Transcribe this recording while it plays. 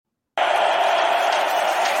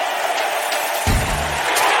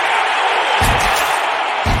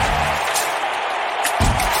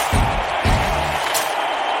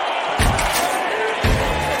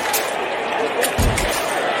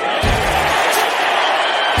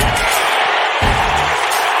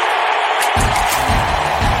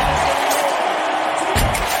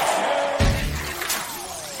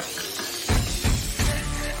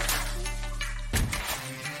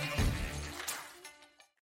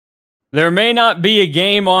There may not be a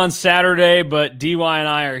game on Saturday, but DY and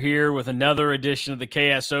I are here with another edition of the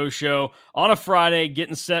KSO Show on a Friday,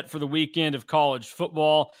 getting set for the weekend of college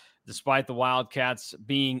football. Despite the Wildcats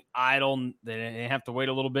being idle, they have to wait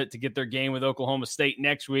a little bit to get their game with Oklahoma State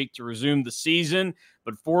next week to resume the season.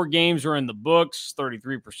 But 4 games are in the books,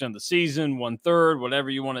 33% of the season, 1/3, whatever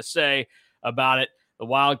you want to say about it. The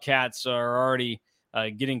Wildcats are already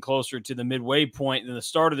getting closer to the midway point than the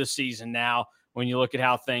start of the season now, when you look at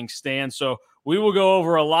how things stand. So we will go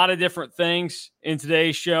over a lot of different things in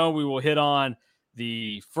today's show. We will hit on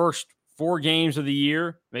the first 4 games of the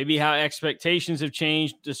year, maybe how expectations have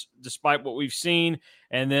changed despite what we've seen,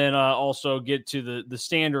 and then also get to the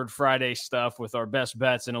standard Friday stuff with our best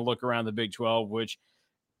bets and a look around the Big 12, which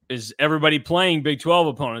is everybody playing Big 12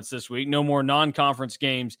 opponents this week. No more non-conference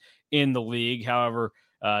games in the league. However,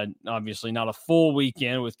 obviously not a full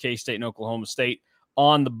weekend with K-State and Oklahoma State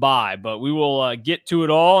on the bye, but we will get to it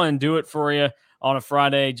all and do it for you on a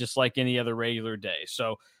Friday, just like any other regular day.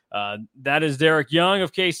 So that is Derek Young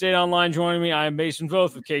of K-State Online joining me. I am Mason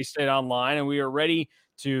Voth of K-State Online, and we are ready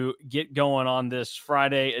to get going on this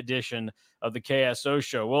Friday edition of the KSO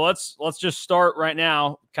Show. Well, let's just start right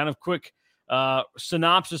now. Kind of quick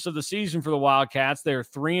synopsis of the season for the Wildcats. They're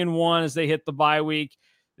 3-1 as they hit the bye week.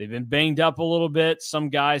 They've been banged up a little bit. Some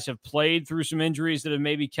guys have played through some injuries that have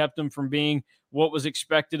maybe kept them from being what was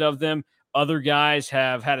expected of them. Other guys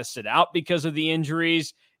have had to sit out because of the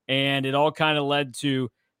injuries, and it all kind of led to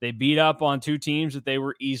they beat up on 2 teams that they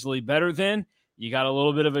were easily better than. You got a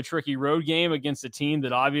little bit of a tricky road game against a team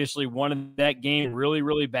that obviously wanted that game really,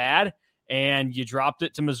 really bad, and you dropped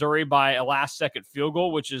it to Missouri by a last-second field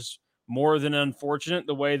goal, which is more than unfortunate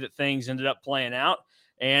the way that things ended up playing out.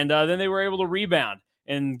 And then they were able to rebound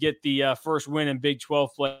and get the first win in Big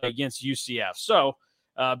 12 play against UCF. So,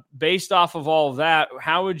 based off of all of that,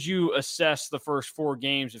 how would you assess the first 4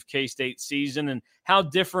 games of K-State's season, and how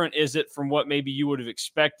different is it from what maybe you would have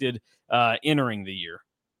expected entering the year?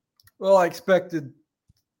 Well, I expected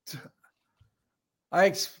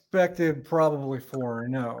probably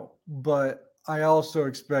 4-0, but I also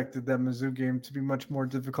expected that Mizzou game to be much more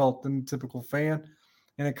difficult than the typical fan,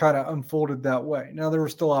 and it kind of unfolded that way. Now, there were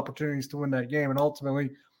still opportunities to win that game, and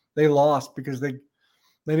ultimately they lost because they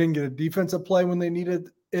didn't get a defensive play when they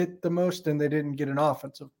needed it the most, and they didn't get an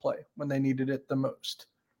offensive play when they needed it the most.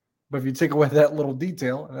 But if you take away that little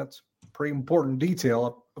detail, and that's a pretty important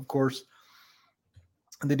detail, of course,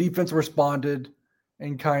 the defense responded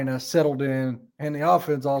and kind of settled in, and the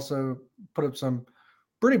offense also put up some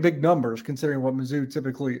pretty big numbers considering what Mizzou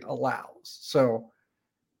typically allows. So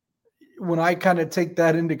when I kind of take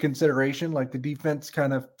that into consideration, like the defense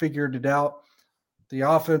kind of figured it out, the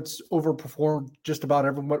offense overperformed just about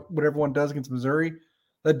what everyone does against Missouri.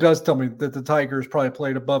 That does tell me that the Tigers probably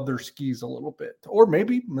played above their skis a little bit. Or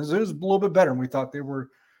maybe Mizzou's a little bit better than we thought they were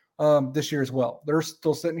this year as well. They're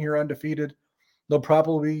still sitting here undefeated. They'll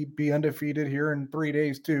probably be undefeated here in 3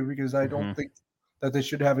 days too, because I don't think that they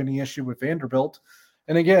should have any issue with Vanderbilt.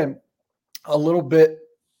 And again, a little bit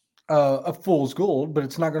of fool's gold, but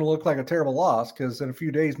it's not going to look like a terrible loss because in a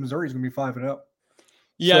few days, Missouri's going to be 5-0.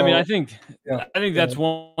 Yeah, so, I mean, I think that's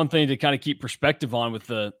one thing to kind of keep perspective on with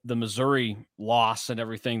the Missouri loss and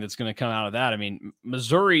everything that's going to come out of that. I mean,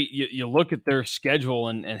 Missouri, you look at their schedule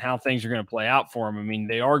and how things are going to play out for them. I mean,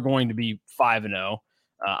 they are going to be 5-0.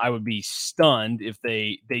 I would be stunned if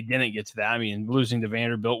they didn't get to that. I mean, losing to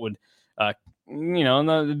Vanderbilt would,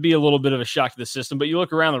 it'd be a little bit of a shock to the system. But you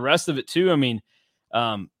look around the rest of it too. I mean,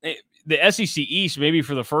 the SEC East, maybe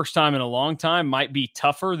for the first time in a long time, might be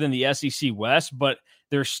tougher than the SEC West, but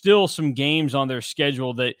there's still some games on their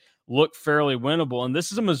schedule that look fairly winnable. And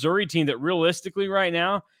this is a Missouri team that realistically right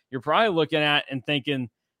now, you're probably looking at and thinking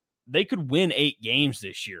they could win 8 games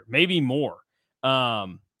this year, maybe more.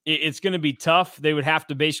 It's going to be tough. They would have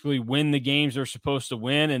to basically win the games they're supposed to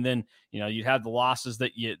win. And then, you'd have the losses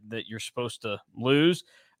that you're supposed to lose.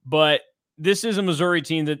 But this is a Missouri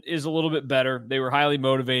team that is a little bit better. They were highly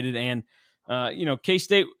motivated, and,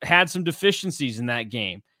 K-State had some deficiencies in that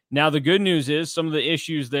game. Now, the good news is some of the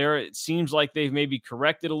issues there, it seems like they've maybe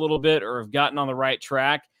corrected a little bit or have gotten on the right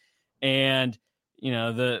track. And,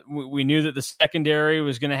 we knew that the secondary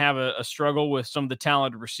was going to have a struggle with some of the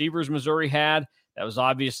talented receivers Missouri had. That was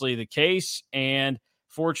obviously the case. And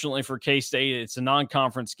fortunately for K-State, it's a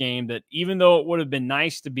non-conference game that even though it would have been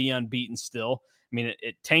nice to be unbeaten still, I mean,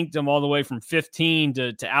 it tanked them all the way from 15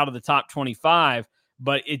 to out of the top 25,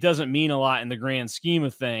 but it doesn't mean a lot in the grand scheme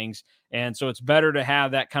of things. And so it's better to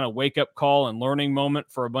have that kind of wake-up call and learning moment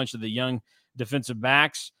for a bunch of the young defensive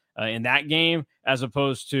backs in that game, as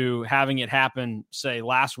opposed to having it happen, say,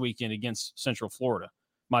 last weekend against Central Florida.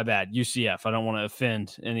 My bad. UCF. I don't want to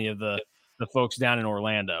offend any of the folks down in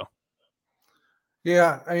Orlando.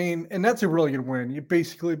 Yeah, I mean, and that's a really good win. You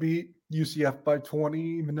basically beat UCF by 20,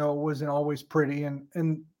 even though it wasn't always pretty,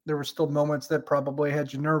 and there were still moments that probably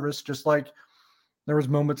had you nervous, just like there was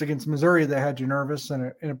moments against Missouri that had you nervous,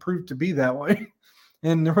 and it proved to be that way.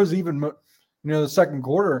 And there was even, the second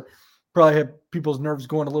quarter probably had people's nerves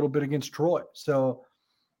going a little bit against Troy. So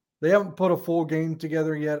they haven't put a full game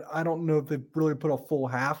together yet. I don't know if they've really put a full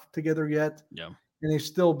half together yet. Yeah. And they've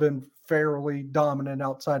still been fairly dominant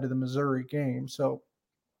outside of the Missouri game. So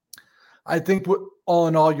I think all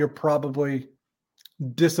in all, you're probably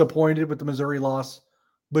disappointed with the Missouri loss,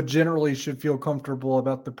 but generally should feel comfortable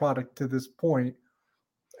about the product to this point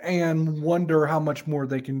and wonder how much more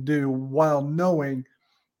they can do while knowing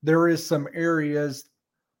there is some areas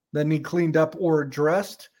that need cleaned up or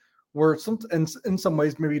addressed where in some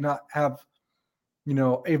ways maybe not have,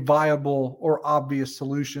 a viable or obvious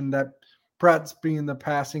solution. That Pratt's being the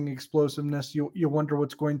passing explosiveness. You wonder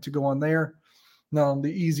what's going to go on there. Now,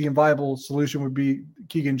 the easy and viable solution would be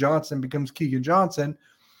Keegan Johnson becomes Keegan Johnson,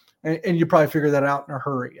 and you probably figure that out in a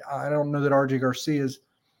hurry. I don't know that RJ Garcia is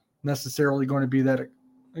necessarily going to be that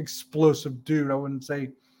explosive dude. I wouldn't say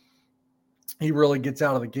he really gets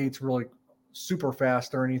out of the gates really super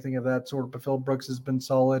fast or anything of that sort, but Phil Brooks has been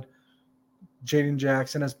solid. Jaden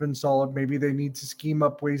Jackson has been solid. Maybe they need to scheme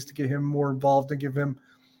up ways to get him more involved and give him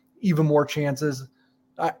even more chances.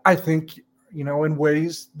 I think, in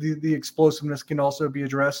ways, the explosiveness can also be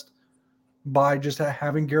addressed by just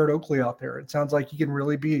having Garrett Oakley out there. It sounds like he can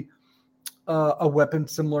really be a weapon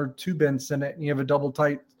similar to Ben Sinnott, and you have a double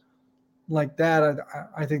tight like that.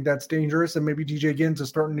 I think that's dangerous, and maybe DJ Gins is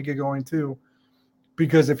starting to get going too.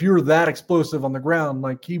 Because if you're that explosive on the ground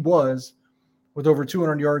like he was with over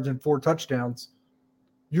 200 yards and 4 touchdowns,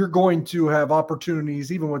 you're going to have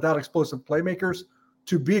opportunities, even without explosive playmakers,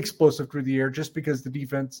 to be explosive through the air just because the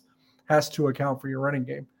defense has to account for your running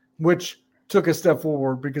game, which took a step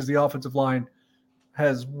forward because the offensive line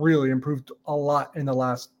has really improved a lot in the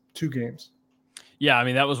last 2 games. Yeah, I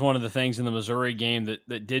mean, that was one of the things in the Missouri game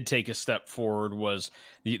that did take a step forward was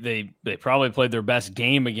they probably played their best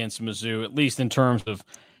game against Mizzou, at least in terms of,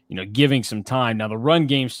 giving some time. Now, the run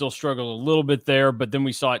game still struggled a little bit there, but then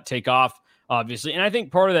we saw it take off, obviously. And I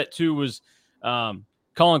think part of that, too, was Colin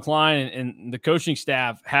Klein and the coaching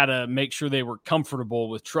staff had to make sure they were comfortable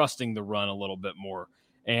with trusting the run a little bit more.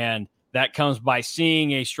 And that comes by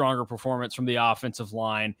seeing a stronger performance from the offensive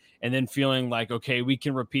line and then feeling like, okay, we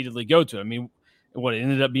can repeatedly go to it. I mean, what it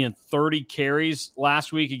ended up being 30 carries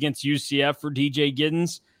last week against UCF for DJ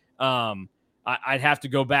Giddens. I'd have to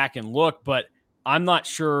go back and look, but I'm not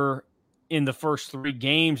sure in the first 3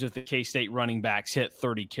 games if the K-State running backs hit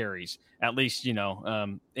 30 carries, at least, in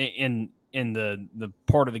the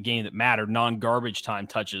part of the game that mattered, non-garbage time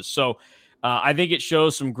touches. So I think it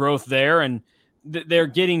shows some growth there, and they're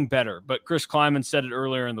getting better. But Chris Kleiman said it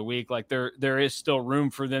earlier in the week, like there is still room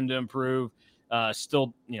for them to improve.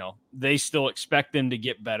 Still, they still expect them to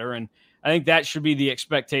get better. And I think that should be the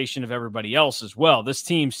expectation of everybody else as well. This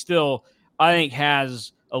team still, I think,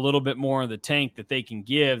 has a little bit more in the tank that they can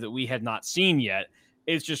give that we had not seen yet.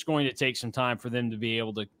 It's just going to take some time for them to be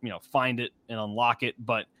able to, find it and unlock it,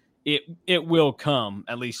 but it will come.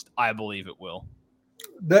 At least I believe it will.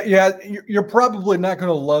 You're probably not going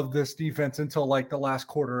to love this defense until like the last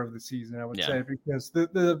quarter of the season, I would say, because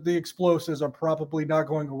the explosives are probably not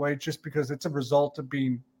going away just because it's a result of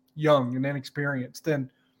being young and inexperienced. And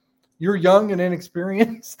you're young and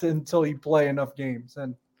inexperienced until you play enough games,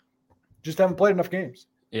 and just haven't played enough games.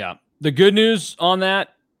 Yeah. The good news on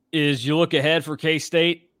that is you look ahead for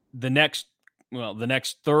K-State, the next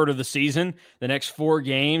third of the season, the next 4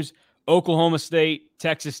 games, Oklahoma State,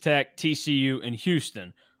 Texas Tech, TCU, and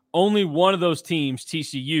Houston. Only one of those teams,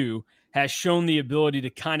 TCU, has shown the ability to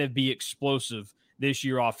kind of be explosive this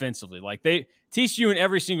year offensively. Like TCU in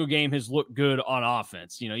every single game has looked good on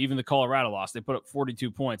offense. Even the Colorado loss, they put up 42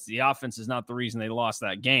 points. The offense is not the reason they lost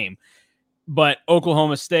that game. But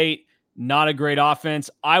Oklahoma State, not a great offense.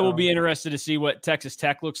 I will be interested to see what Texas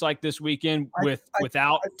Tech looks like this weekend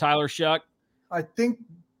without Tyler Shuck. I think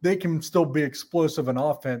they can still be explosive in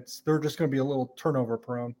offense. They're just going to be a little turnover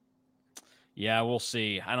prone. Yeah, we'll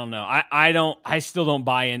see. I don't know. I still don't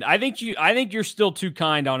buy in. I think you're still too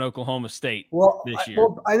kind on Oklahoma State this year.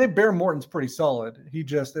 I think Bear Morton's pretty solid.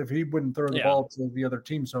 If he wouldn't throw the ball to the other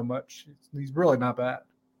team so much, he's really not bad.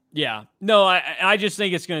 Yeah. No, I just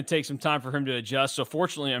think it's going to take some time for him to adjust. So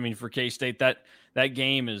fortunately, I mean, for K-State, that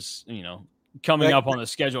game is, coming up on the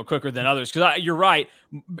schedule quicker than others. Because you're right.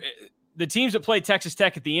 The teams that play Texas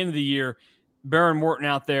Tech at the end of the year, Baron Morton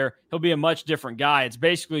out there, he'll be a much different guy. It's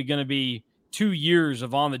basically going to be 2 years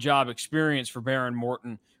of on-the-job experience for Baron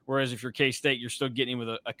Morton, whereas if you're K-State, you're still getting him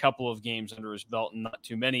with a couple of games under his belt and not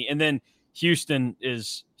too many. And then Houston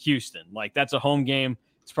is Houston. Like, that's a home game.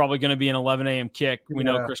 It's probably going to be an 11 a.m. kick. We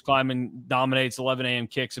know Chris Kleiman dominates 11 a.m.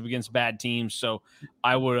 kicks against bad teams, so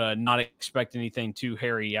I would not expect anything too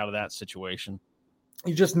hairy out of that situation.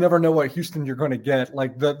 You just never know what Houston you're going to get.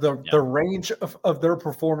 Like, the range of their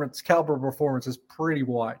caliber performance is pretty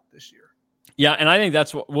wide this year. Yeah, and I think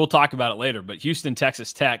that's what we'll talk about it later. But Houston,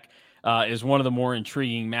 Texas Tech is one of the more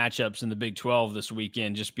intriguing matchups in the Big 12 this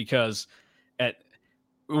weekend, just because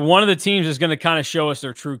one of the teams is going to kind of show us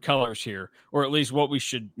their true colors here, or at least what we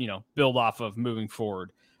should, build off of moving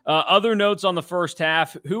forward. Other notes on the first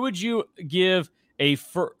half: who would you give a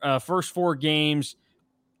first 4 games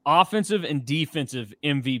offensive and defensive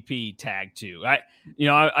MVP tag to?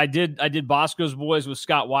 I did Bosco's Boys with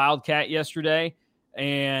Scott Wildcat yesterday,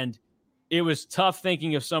 and it was tough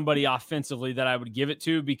thinking of somebody offensively that I would give it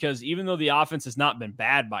to, because even though the offense has not been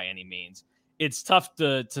bad by any means, it's tough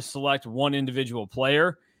to select one individual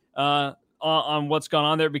player on what's gone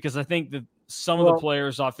on there, because I think that some of the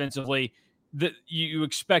players offensively that you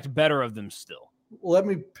expect better of them still. Let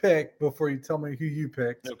me pick before you tell me who you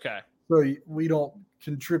picked. Okay. So we don't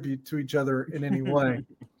contribute to each other in any way.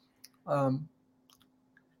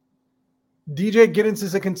 DJ Giddens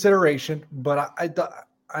is a consideration, but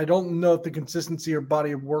I don't know if the consistency or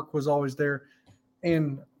body of work was always there.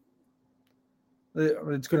 And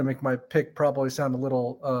it's going to make my pick probably sound a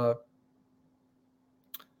little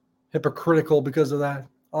hypocritical because of that.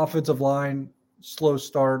 Offensive line, slow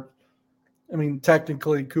start. I mean,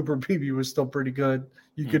 technically, Cooper Beebe was still pretty good.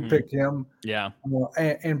 You could pick him. Yeah.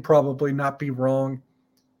 And probably not be wrong.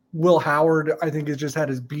 Will Howard, I think, has just had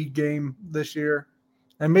his B game this year.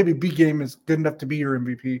 And maybe B game is good enough to be your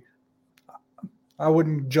MVP. I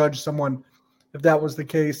wouldn't judge someone if that was the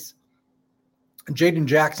case. Jaden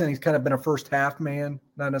Jackson, he's kind of been a first half man,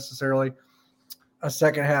 not necessarily a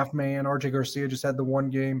second half man. RJ Garcia just had the one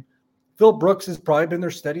game. Phil Brooks has probably been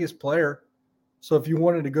their steadiest player. So if you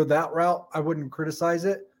wanted to go that route, I wouldn't criticize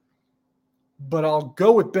it. But I'll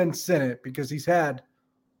go with Ben Sinnott because he's had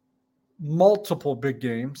multiple big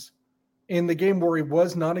games. In the game where he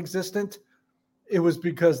was non-existent, it was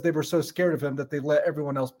because they were so scared of him that they let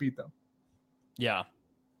everyone else beat them. Yeah.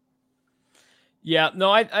 Yeah,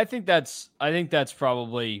 no, I think that's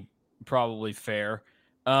probably fair.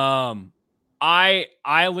 I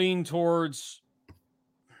lean towards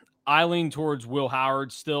Will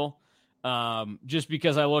Howard still, just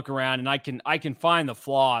because I look around and I can find the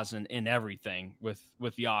flaws in everything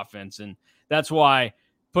with the offense, and that's why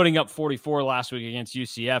putting up 44 last week against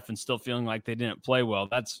UCF and still feeling like they didn't play well,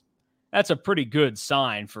 that's a pretty good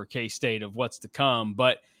sign for K-State of what's to come.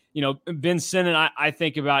 But Ben Sinnott, I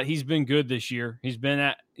think about, he's been good this year. He's been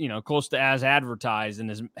at, close to as advertised and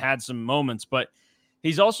has had some moments, but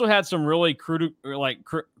he's also had some really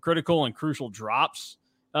critical and crucial drops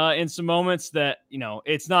in some moments that,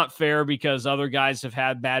 it's not fair because other guys have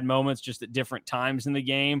had bad moments just at different times in the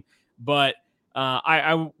game. But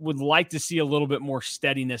I would like to see a little bit more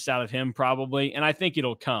steadiness out of him probably. And I think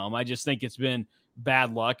it'll come. I just think it's been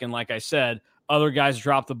bad luck. And like I said, other guys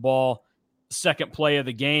drop the ball second play of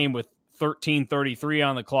the game with 13:33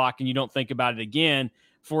 on the clock, and you don't think about it again.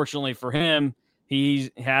 Fortunately for him,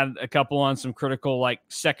 he's had a couple on some critical,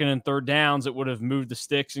 second and third downs that would have moved the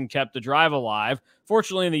sticks and kept the drive alive.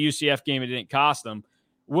 Fortunately, in the UCF game, it didn't cost them.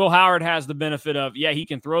 Will Howard has the benefit of, he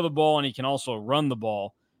can throw the ball and he can also run the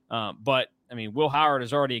ball. But Will Howard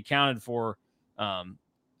has already accounted for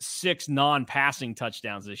 6 non-passing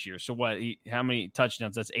touchdowns this year. So how many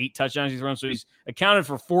touchdowns? That's 8 touchdowns he's thrown. So he's accounted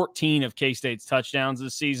for 14 of K-State's touchdowns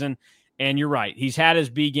this season. And you're right. He's had his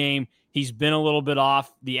B game. He's been a little bit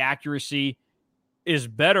off. The accuracy is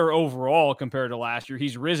better overall compared to last year.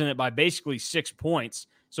 He's risen it by basically 6 points.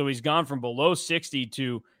 So he's gone from below 60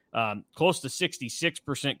 to close to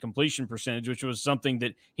 66% completion percentage, which was something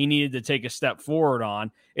that he needed to take a step forward on.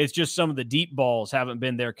 It's just some of the deep balls haven't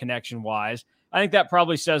been there connection-wise. I think that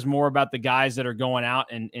probably says more about the guys that are going out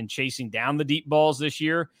and chasing down the deep balls this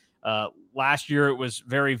year. Last year, it was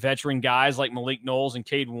very veteran guys like Malik Knowles and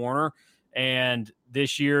Cade Warner. And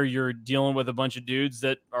this year, you're dealing with a bunch of dudes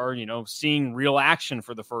that are, seeing real action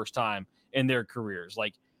for the first time in their careers.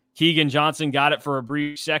 Like Keegan Johnson got it for a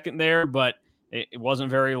brief second there, but it wasn't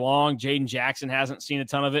very long. Jaden Jackson hasn't seen a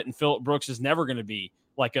ton of it. And Phillip Brooks is never going to be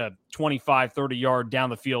like a 25, 30-yard down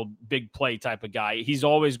the field, big play type of guy. He's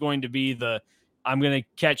always going to be I'm going to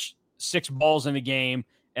catch 6 balls in a game,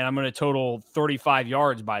 and I'm going to total 35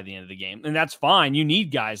 yards by the end of the game. And that's fine. You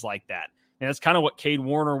need guys like that. And that's kind of what Cade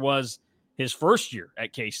Warner was his first year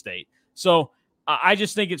at K-State. So I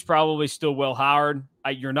just think it's probably still Will Howard.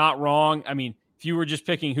 You're not wrong. I mean, if you were just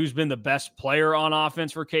picking who's been the best player on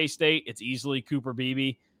offense for K-State, it's easily Cooper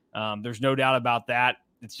Beebe. There's no doubt about that.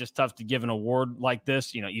 It's just tough to give an award like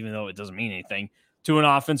this, even though it doesn't mean anything, to an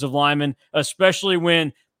offensive lineman, especially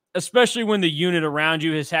when the unit around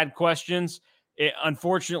you has had questions.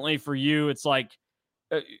 Unfortunately for you, it's like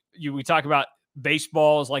we talk about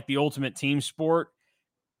baseball as like the ultimate team sport.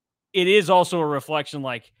 It is also a reflection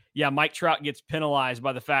like, yeah, Mike Trout gets penalized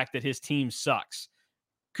by the fact that his team sucks.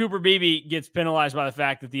 Cooper Beebe gets penalized by the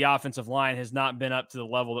fact that the offensive line has not been up to the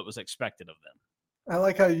level that was expected of them. I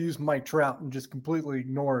like how you use Mike Trout and just completely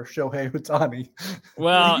ignore Shohei Ohtani.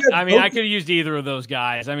 Well, I mean, I could have used either of those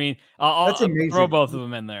guys. I mean, I'll throw both of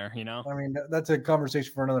them in there, I mean, that's a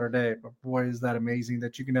conversation for another day, but boy, is that amazing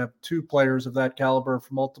that you can have two players of that caliber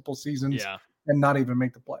for multiple seasons and not even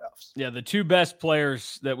make the playoffs. Yeah, the two best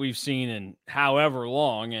players that we've seen in however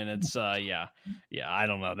long, and it's I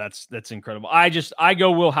don't know. That's incredible. I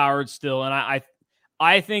go Will Howard still, and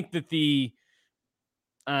I think that the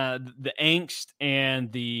angst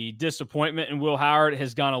and the disappointment in Will Howard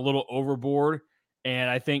has gone a little overboard,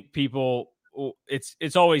 and I think people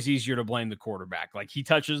it's always easier to blame the quarterback. Like, he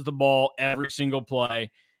touches the ball every single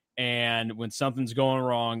play, and when something's going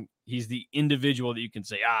wrong, he's the individual that you can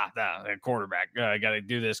say, that quarterback, got to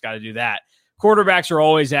do this, got to do that. Quarterbacks are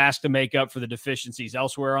always asked to make up for the deficiencies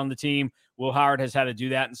elsewhere on the team. Will Howard has had to do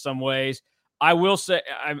that in some ways. I will say,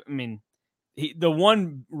 I mean, the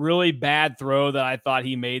one really bad throw that I thought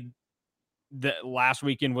he made that last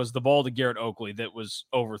weekend was the ball to Garrett Oakley that was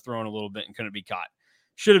overthrown a little bit and couldn't be caught.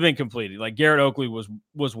 Should have been completed. Like, Garrett Oakley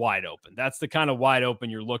was wide open. That's the kind of wide open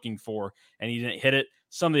you're looking for, and he didn't hit it.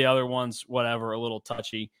 Some of the other ones, whatever, a little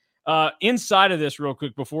touchy. Inside of this, real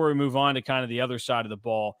quick, before we move on to kind of the other side of the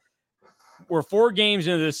ball, we're 4 games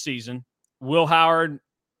into this season. Will Howard,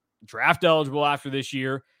 draft eligible after this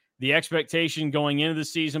year. The expectation going into the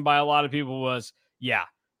season by a lot of people was,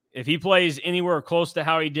 if he plays anywhere close to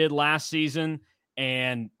how he did last season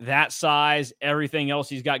and that size, everything else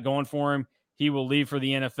he's got going for him, he will leave for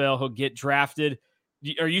the NFL. He'll get drafted.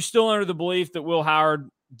 Are you still under the belief that Will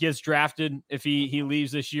Howard gets drafted if he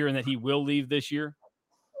leaves this year and that he will leave this year?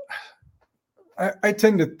 I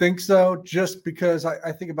tend to think so, just because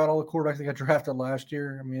I think about all the quarterbacks that got drafted last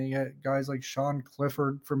year. I mean, you got guys like Sean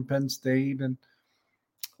Clifford from Penn State, and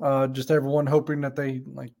just everyone hoping that they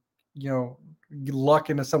luck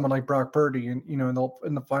into someone like Brock Purdy, and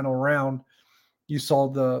in the final round, you saw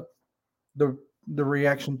the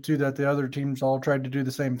reaction to that. The other teams all tried to do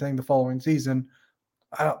the same thing the following season.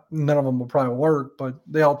 None of them will probably work, but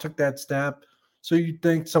they all took that step. So you'd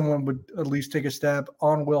think someone would at least take a step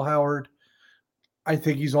on Will Howard. I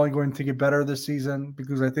think he's only going to get better this season,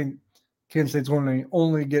 because I think Kansas State's going to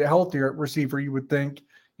only get healthier at receiver, you would think.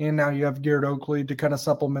 And now you have Garrett Oakley to kind of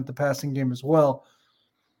supplement the passing game as well.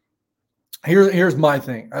 Here's my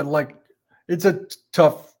thing. It's a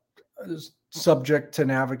tough subject to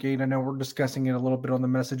navigate. I know we're discussing it a little bit on the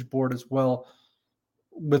message board as well,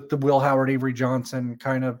 with the Will Howard, Avery Johnson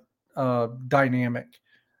kind of dynamic.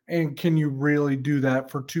 And can you really do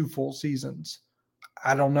that for 2 full seasons?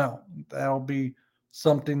 I don't know. That'll be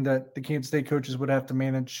something that the Kansas State coaches would have to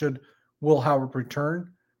manage should Will Howard return.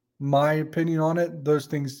 My opinion on it, those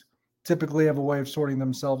things typically have a way of sorting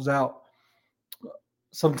themselves out.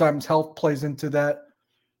 Sometimes health plays into that.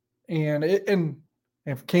 And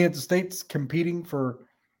if Kansas State's competing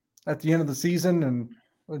at the end of the season and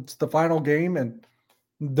it's the final game and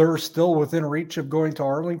they're still within reach of going to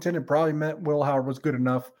Arlington, it probably meant Will Howard was good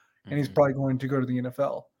enough and he's probably going to go to the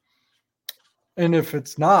NFL. And if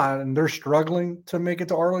it's not, and they're struggling to make it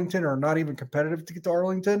to Arlington or not even competitive to get to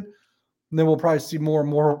Arlington, then we'll probably see more and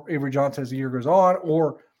more Avery Johnson as the year goes on,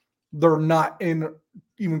 or they're not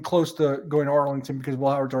even close to going to Arlington because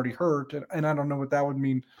Will Howard's already hurt. And I don't know what that would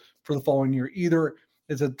mean for the following year either.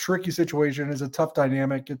 It's a tricky situation. It's a tough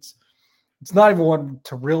dynamic. It's not even one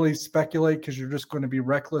to really speculate, because you're just going to be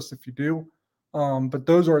reckless if you do. But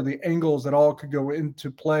those are the angles that all could go into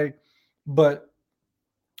play. But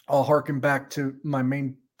I'll harken back to my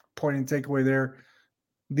main point and takeaway there.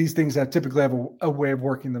 These things that typically have a way of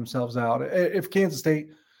working themselves out. If Kansas State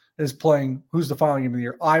is playing, who's the final game of the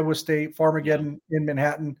year? Iowa State, Farmageddon in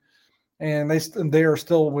Manhattan, and they are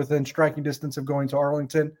still within striking distance of going to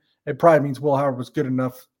Arlington, it probably means Will Howard was good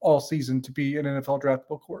enough all season to be an NFL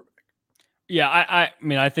draftable quarterback. Yeah, I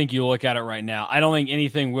mean, I think you look at it right now. I don't think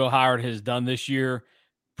anything Will Howard has done this year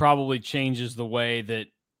probably changes the way that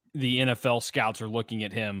the NFL scouts are looking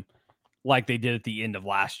at him like they did at the end of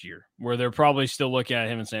last year, where they're probably still looking at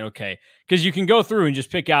him and saying, okay, because you can go through and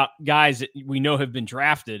just pick out guys that we know have been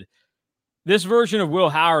drafted. This version of Will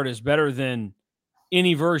Howard is better than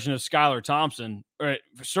any version of Skylar Thompson, or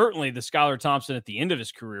certainly the Skylar Thompson at the end of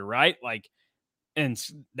his career, right? Like, and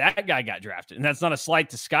that guy got drafted. And that's not a slight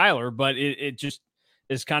to Skylar, but it just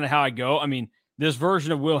is kind of how I go. I mean, this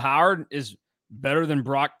version of Will Howard is better than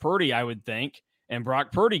Brock Purdy, I would think. And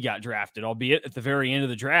Brock Purdy got drafted, albeit at the very end of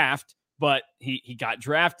the draft, but he got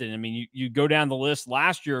drafted. I mean, you go down the list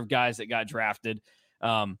last year of guys that got drafted.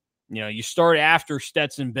 You start after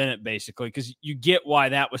Stetson Bennett, basically, because you get why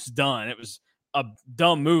that was done. It was a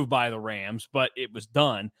dumb move by the Rams, but it was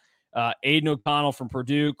done. Aiden O'Connell from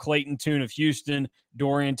Purdue, Clayton Tune of Houston,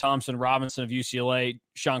 Dorian Thompson-Robinson of UCLA,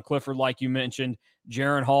 Sean Clifford, like you mentioned,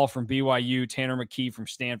 Jaron Hall from BYU, Tanner McKee from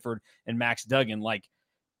Stanford, and Max Duggan. Like,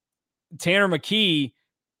 Tanner McKee,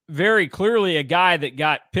 very clearly a guy that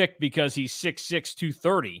got picked because he's 6'6",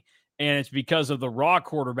 230, and it's because of the raw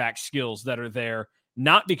quarterback skills that are there,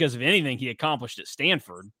 not because of anything he accomplished at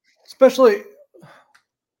Stanford. Especially,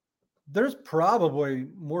 there's probably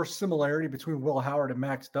more similarity between Will Howard and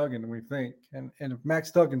Max Duggan than we think. And if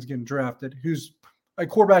Max Duggan's getting drafted, who's a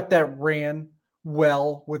quarterback that ran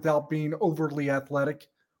well without being overly athletic,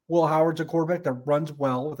 Will Howard's a quarterback that runs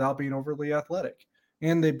well without being overly athletic.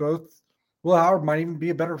 And Will Howard might even be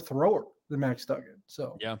a better thrower than Max Duggan.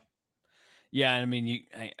 So yeah. I mean,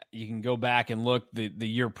 you can go back and look the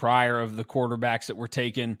year prior of the quarterbacks that were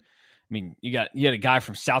taken. I mean, you had a guy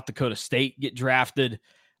from South Dakota State get drafted,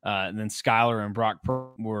 and then Skylar and Brock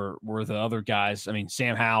were the other guys. I mean,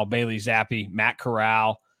 Sam Howell, Bailey Zappi, Matt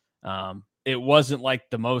Corral. It wasn't like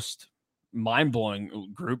the most mind blowing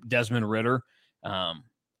group. Desmond Ritter,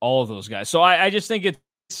 all of those guys. So I just think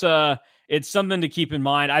it's something to keep in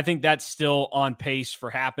mind. I think that's still on pace for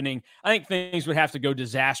happening. I think things would have to go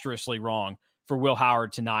disastrously wrong for Will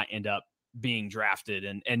Howard to not end up being drafted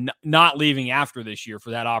and not leaving after this year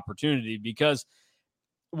for that opportunity, because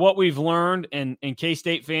what we've learned, and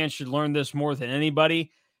K-State fans should learn this more than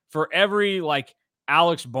anybody, for every like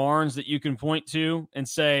Alex Barnes that you can point to and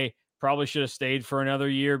say probably should have stayed for another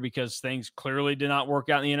year because things clearly did not work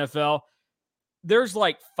out in the NFL, there's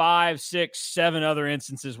like 5, 6, 7 other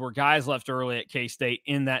instances where guys left early at K-State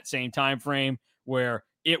in that same time frame where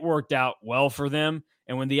it worked out well for them.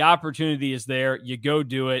 And when the opportunity is there, you go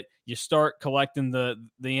do it. You start collecting the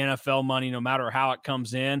NFL money, no matter how it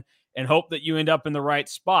comes in, and hope that you end up in the right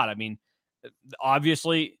spot. I mean,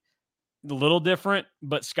 obviously a little different,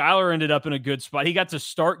 but Skylar ended up in a good spot. He got to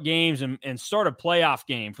start games and start a playoff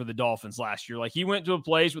game for the Dolphins last year. Like, he went to a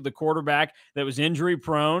place with a quarterback that was injury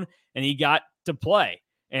prone, and he got to play,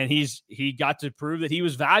 and he got to prove that he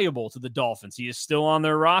was valuable to the Dolphins. He is still on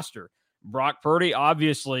their roster. Brock Purdy,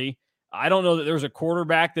 obviously, I don't know that there's a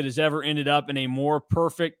quarterback that has ever ended up in a more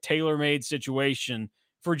perfect, tailor-made situation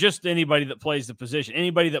for just anybody that plays the position,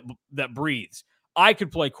 anybody that breathes. I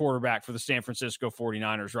could play quarterback for the San Francisco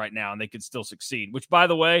 49ers right now, and they could still succeed, which, by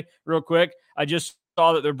the way, real quick, I just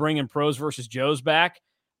saw that they're bringing pros versus Joes back.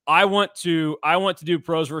 I want to do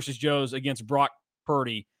pros versus Joes against Brock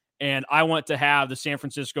Purdy, and I want to have the San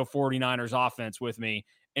Francisco 49ers offense with me,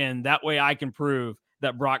 and that way I can prove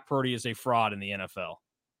that Brock Purdy is a fraud in the NFL.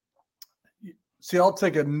 See, I'll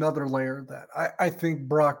take another layer of that. I think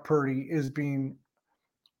Brock Purdy is being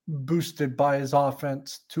boosted by his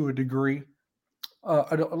offense to a degree,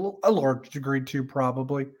 a large degree too,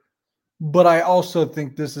 probably. But I also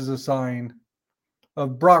think this is a sign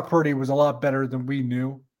of Brock Purdy was a lot better than we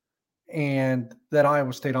knew, and that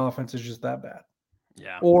Iowa State offense is just that bad.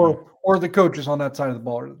 Yeah. Or the coaches on that side of the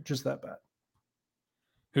ball are just that bad.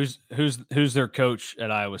 Who's their coach at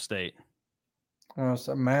Iowa State?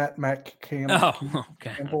 So Matt Campbell. Oh,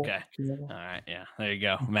 okay. Okay. All right. Yeah. There you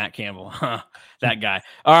go. Matt Campbell. That guy.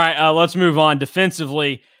 All right. Let's move on.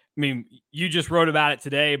 Defensively, I mean, you just wrote about it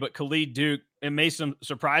today, but Khalid Duke, it may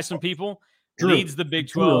surprise some people. Leads the Big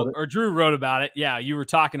 12, or Drew wrote about it. Yeah, you were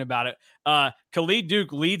talking about it. Khalid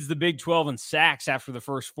Duke leads the Big 12 in sacks after the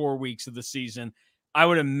first 4 weeks of the season. I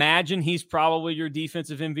would imagine he's probably your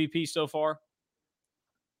defensive MVP so far.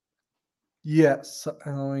 Yes.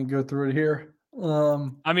 Let me go through it here.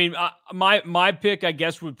 I mean, my pick, I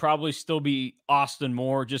guess, would probably still be Austin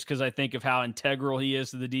Moore, just because I think of how integral he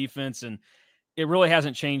is to the defense, and it really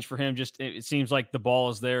hasn't changed for him. Just it seems like the ball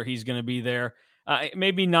is there; he's going to be there.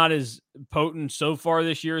 Maybe not as potent so far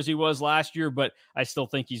this year as he was last year, but I still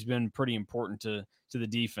think he's been pretty important to the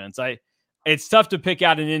defense. It's tough to pick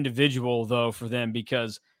out an individual though for them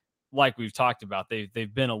because, like we've talked about,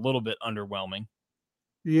 they've been a little bit underwhelming.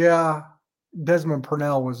 Yeah. Desmond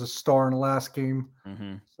Purnell was a star in the last game,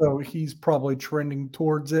 so he's probably trending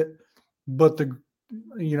towards it. But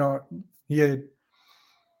he had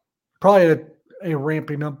probably a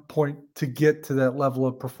ramping up point to get to that level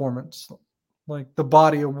of performance. Like, the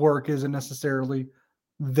body of work isn't necessarily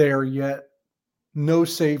there yet. No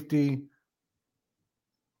safety,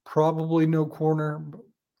 probably no corner.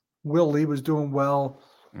 Will Lee was doing well.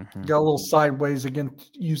 Mm-hmm. Got a little sideways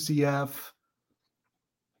against UCF.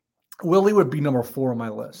 Will Lee would be number 4 on my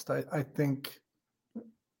list, I think,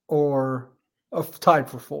 or tied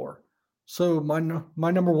for 4. So my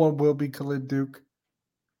number 1 will be Khalid Duke.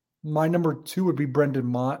 My number 2 would be Brendan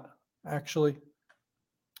Mott, actually.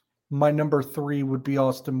 My number 3 would be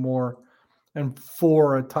Austin Moore. And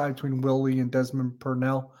 4, a tie between Will Lee and Desmond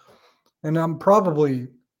Purnell. And I'm probably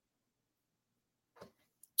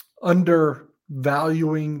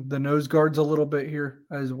undervaluing the nose guards a little bit here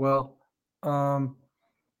as well.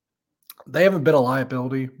 They haven't been a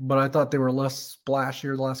liability, but I thought they were less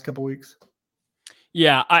splashier the last couple weeks.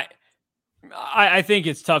 Yeah, I think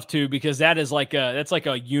it's tough too because that's like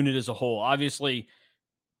a unit as a whole. Obviously,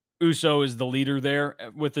 Uso is the leader there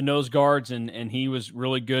with the nose guards, and he was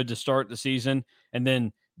really good to start the season. And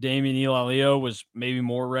then Damian Ilalio was maybe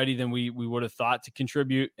more ready than we would have thought to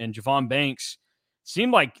contribute. And Javon Banks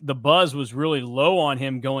seemed like the buzz was really low on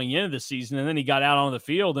him going into the season, and then he got out on the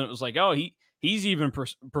field, and it was like, oh, he's even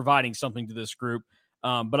providing something to this group.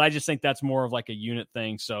 But I just think that's more of like a unit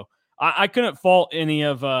thing. So I couldn't fault any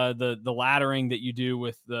of the laddering that you do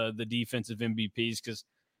with the defensive MVPs because,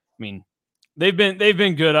 I mean, they've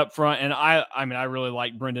been good up front, and I mean I really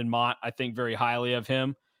like Brendan Mott. I think very highly of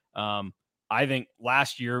him. I think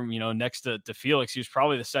last year, next to Felix, he was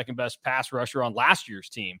probably the second best pass rusher on last year's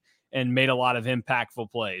team and made a lot of impactful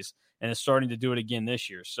plays, and is starting to do it again this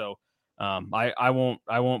year. So I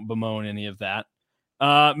won't bemoan any of that.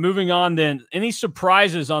 Moving on, then, any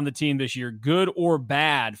surprises on the team this year, good or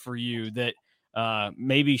bad for you that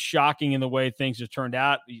maybe shocking in the way things have turned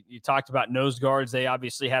out? You talked about nose guards. They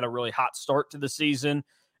obviously had a really hot start to the season.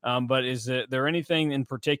 But is there anything in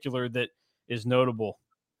particular that is notable?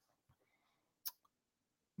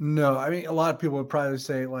 No, I mean, a lot of people would probably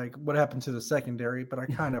say, like, what happened to the secondary, but I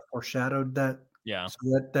kind of foreshadowed that. Yeah. So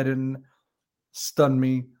that didn't stun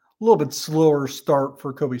me. A little bit slower start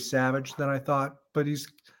for Kobe Savage than I thought, but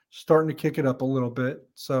he's starting to kick it up a little bit.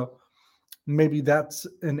 So maybe that's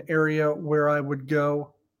an area where I would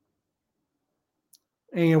go.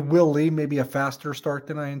 And Will Lee, maybe a faster start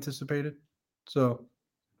than I anticipated. So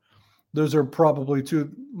those are probably two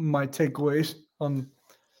of my takeaways on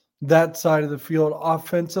that side of the field.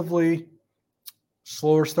 Offensively,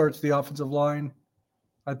 slower starts the offensive line.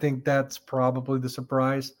 I think that's probably the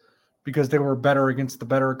surprise because they were better against the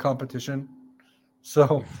better competition.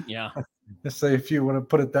 So yeah, let's say if you want to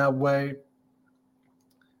put it that way.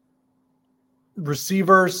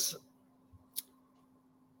 Receivers,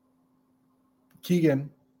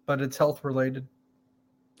 Keegan, but it's health related.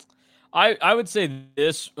 I would say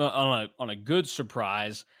this on a good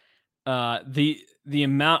surprise. The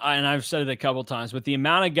amount, and I've said it a couple times, but the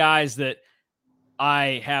amount of guys that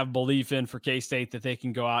I have belief in for K-State that they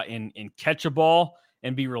can go out and catch a ball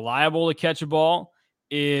and be reliable to catch a ball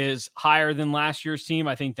is higher than last year's team.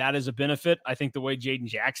 I think that is a benefit. I think the way Jaden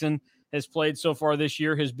Jackson has played so far this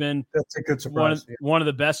year has been that's a good surprise. One of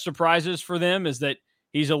the best surprises for them is that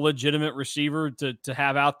he's a legitimate receiver to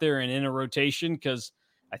have out there and in a rotation because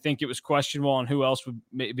I think it was questionable on who else would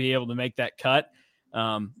be able to make that cut.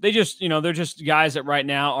 They're just guys that right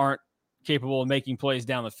now aren't capable of making plays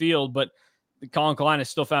down the field, but Colin Klein has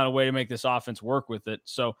still found a way to make this offense work with it.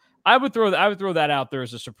 So I would throw that out there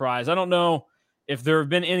as a surprise. I don't know if there have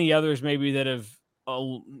been any others maybe that have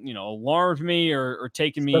alarmed me or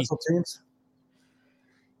taken me. Special teams?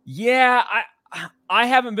 Yeah, I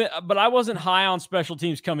haven't been, but I wasn't high on special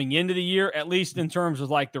teams coming into the year, at least in terms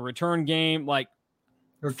of like the return game. Like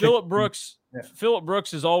Phillip Brooks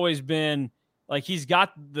has always been like he's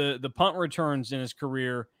got the punt returns in his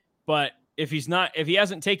career, but if he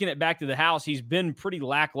hasn't taken it back to the house, he's been pretty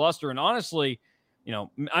lackluster. And honestly,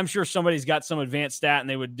 I'm sure somebody's got some advanced stat and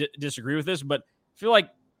they would disagree with this, but I feel like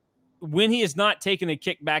when he has not taken a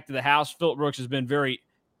kick back to the house, Phillip Brooks has been very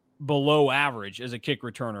below average as a kick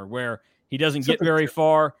returner, where he doesn't get very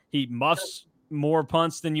far. He muffs more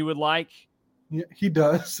punts than you would like. Yeah, he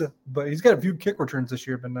does, but he's got a few kick returns this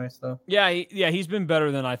year. Been nice though. Yeah, he's been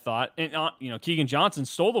better than I thought. And Keegan Johnson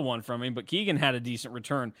stole the one from him, but Keegan had a decent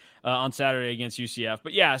return on Saturday against UCF.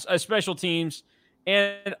 But yeah, special teams,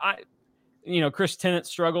 and Chris Tennant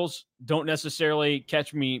struggles don't necessarily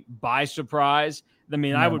catch me by surprise. I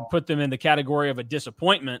mean, I would put them in the category of a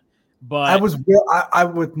disappointment. But I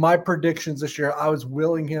with my predictions this year, I was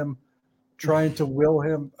trying to will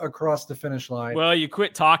him across the finish line. Well, you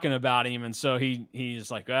quit talking about him, and so he's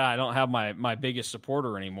like, I don't have my biggest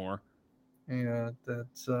supporter anymore. Yeah,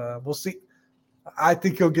 that's we'll see. I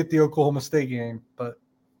think he'll get the Oklahoma State game, but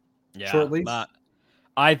yeah, short leash.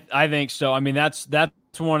 I think so. I mean, that's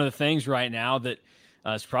one of the things right now that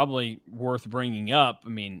is probably worth bringing up. I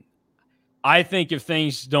mean, I think if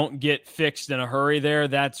things don't get fixed in a hurry there,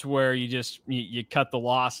 that's where you cut the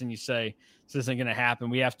loss and you say, this isn't going to happen.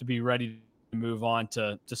 We have to be ready to move on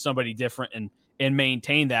to somebody different and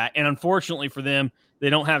maintain that. And unfortunately for them, they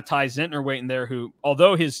don't have Ty Zentner waiting there, who,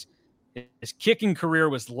 although his kicking career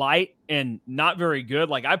was light and not very good,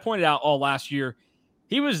 like I pointed out all last year,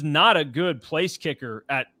 he was not a good place kicker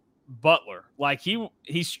at Butler. Like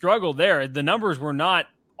he struggled there. The numbers were not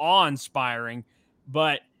awe-inspiring,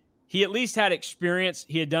 but he at least had experience.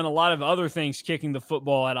 He had done a lot of other things kicking the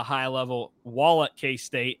football at a high level while at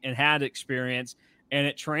K-State and had experience, and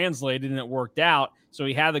it translated and it worked out. So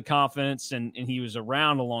he had the confidence and he was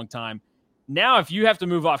around a long time. Now, if you have to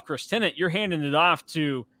move off Chris Tennant, you're handing it off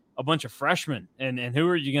to a bunch of freshmen. And who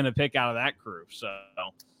are you going to pick out of that crew? So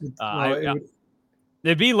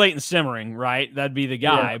it'd be Leighton Simmering, right? That'd be the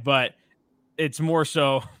guy, but it's more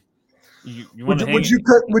so. Would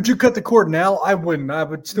you cut the cord now? I wouldn't. I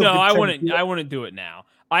would still. No, I wouldn't. I wouldn't do it now.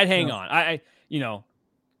 I'd hang on. I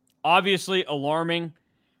obviously alarming.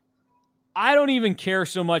 I don't even care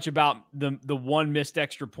so much about the one missed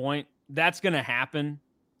extra point. That's going to happen.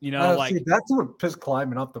 That's what pissed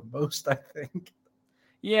Kleiman off the most, I think.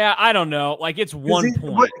 Yeah, I don't know. Like it's one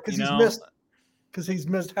point. Because he's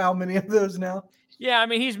missed how many of those now? Yeah, I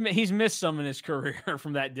mean he's missed some in his career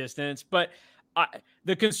from that distance, but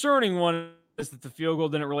the concerning one is that the field goal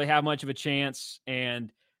didn't really have much of a chance,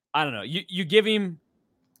 and I don't know. You give him.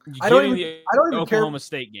 I don't even Oklahoma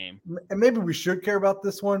State game, and maybe we should care about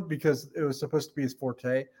this one because it was supposed to be his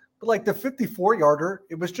forte. But like the 54-yarder,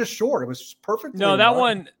 it was just short. It was perfect. No, that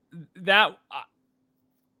one.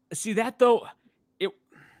 See that though.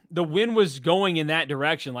 The wind was going in that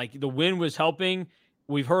direction. Like the wind was helping.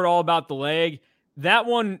 We've heard all about the leg. That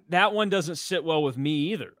one doesn't sit well with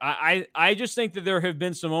me either. I just think that there have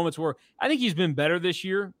been some moments where I think he's been better this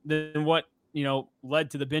year than what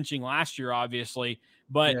led to the benching last year, obviously.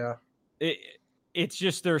 But it's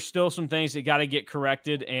just there's still some things that got to get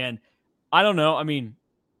corrected, and I don't know. I mean,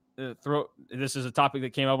 this is a topic that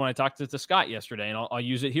came up when I talked to Scott yesterday, and I'll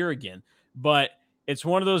use it here again. But it's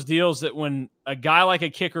one of those deals that when a guy like a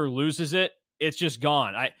kicker loses it, it's just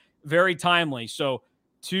gone. Very timely. So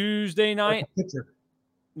Tuesday night.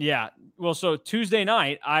 Yeah. Well, so Tuesday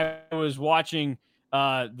night, I was watching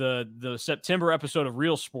the September episode of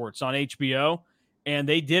Real Sports on HBO, and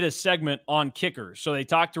they did a segment on kickers. So they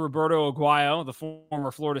talked to Roberto Aguayo, the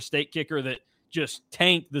former Florida State kicker that just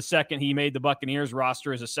tanked the second he made the Buccaneers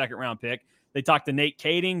roster as a second-round pick. They talked to Nate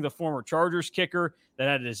Kading, the former Chargers kicker that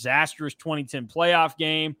had a disastrous 2010 playoff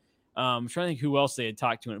game. I'm trying to think who else they had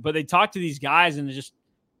talked to. But they talked to these guys and just,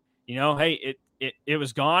 hey, it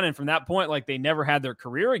was gone. And from that point, like they never had their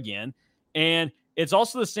career again. And it's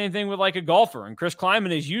also the same thing with like a golfer. And Chris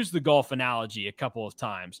Kleiman has used the golf analogy a couple of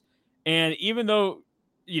times. And even though,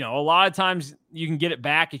 a lot of times you can get it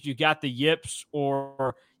back if you got the yips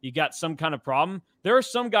or you got some kind of problem, there are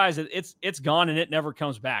some guys that it's gone and it never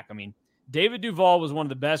comes back. I mean, David Duval was one of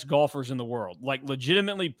the best golfers in the world, like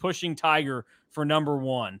legitimately pushing Tiger for number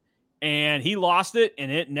one. And he lost it and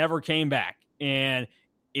it never came back. And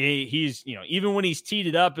he's, even when he's teed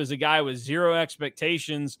it up as a guy with zero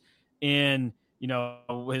expectations in,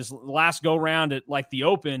 his last go round at like the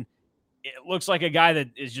Open, it looks like a guy that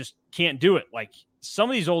is just can't do it. Like some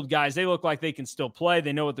of these old guys, they look like they can still play.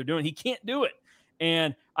 They know what they're doing. He can't do it.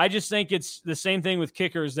 And I just think it's the same thing with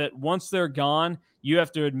kickers that once they're gone, you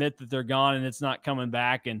have to admit that they're gone and it's not coming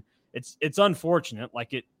back. And it's unfortunate.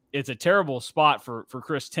 Like it's a terrible spot for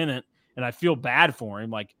Chris Tennant. And I feel bad for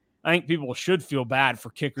him. Like I think people should feel bad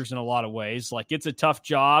for kickers in a lot of ways. Like it's a tough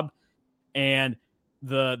job, and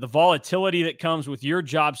the volatility that comes with your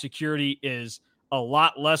job security is a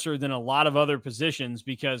lot lesser than a lot of other positions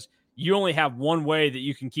because you only have one way that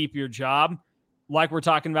you can keep your job. Like we're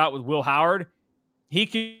talking about with Will Howard, he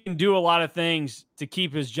can do a lot of things to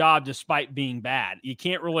keep his job despite being bad. You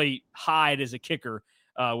can't really hide as a kicker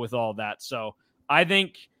with all that. So I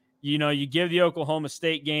think, you give the Oklahoma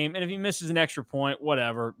State game, and if he misses an extra point,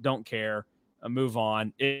 whatever, don't care, move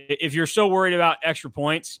on. If you're so worried about extra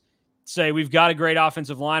points, say we've got a great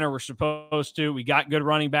offensive line, or we're supposed to. We got good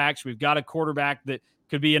running backs. We've got a quarterback that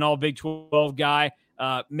could be an all Big 12 guy.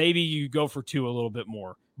 Maybe you go for two a little bit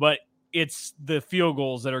more. But it's the field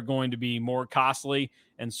goals that are going to be more costly.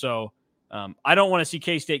 And so I don't want to see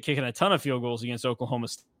K-State kicking a ton of field goals against Oklahoma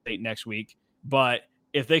State next week. But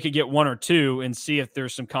if they could get one or two and see if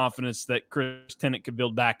there's some confidence that Chris Tennant could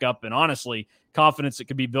build back up, and honestly, confidence that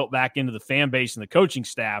could be built back into the fan base and the coaching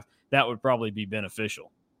staff, that would probably be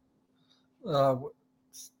beneficial.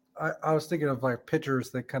 I was thinking of like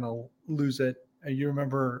pitchers that kind of lose it. And you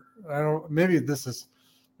remember,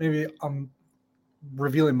 maybe I'm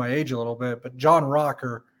revealing my age a little bit, but John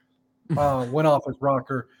Rocker went off his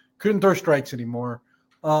rocker, couldn't throw strikes anymore.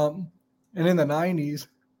 And in the 90s,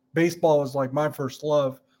 baseball was like my first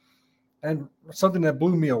love. And something that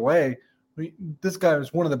blew me away, this guy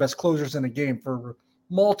was one of the best closers in the game for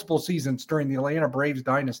multiple seasons during the Atlanta Braves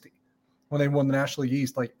dynasty when they won the National League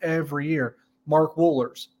East like every year. Mark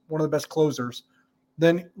Wohlers, one of the best closers.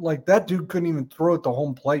 Then like that dude couldn't even throw at the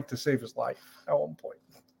home plate to save his life at one point.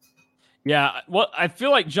 Yeah, well, I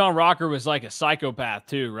feel like John Rocker was like a psychopath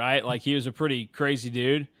too, right? Like he was a pretty crazy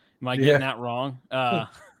dude. Am I getting that wrong?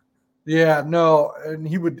 Yeah, no, and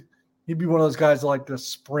he'd be one of those guys that like to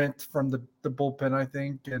sprint from the bullpen, I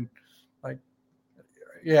think, and like,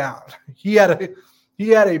 yeah, he had a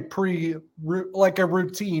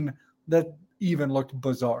routine that even looked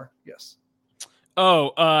bizarre. Yes.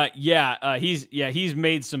 Oh, he's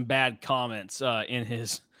made some bad comments in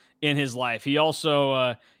his life. He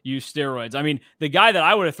also used steroids. I mean, the guy that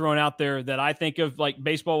I would have thrown out there that I think of like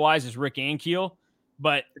baseball wise is Rick Ankiel,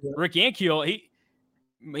 but Rick Ankiel,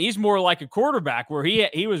 he's more like a quarterback where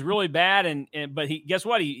he was really bad but guess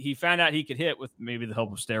what? He found out he could hit with maybe the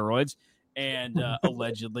help of steroids and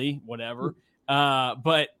allegedly whatever.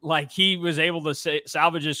 But like he was able to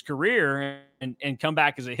salvage his career and come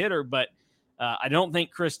back as a hitter. But I don't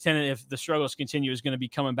think Chris Tennant, if the struggles continue, is going to be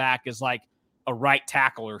coming back as like a right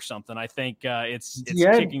tackle or something. I think it's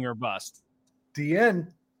kicking or bust.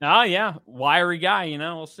 DN. Oh yeah, wiry guy.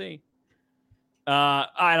 We'll see.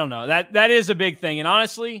 I don't know. That is a big thing. And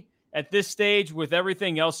honestly, at this stage, with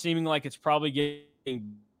everything else seeming like it's probably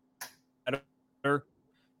getting better,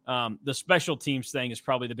 the special teams thing is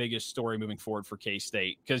probably the biggest story moving forward for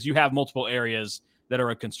K-State because you have multiple areas that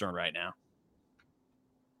are a concern right now.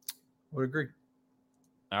 Would agree.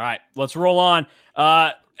 All right, let's roll on.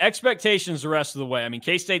 Expectations the rest of the way. I mean,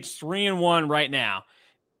 K-State's 3-1 right now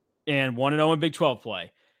and 1-0 in Big 12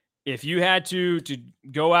 play. If you had to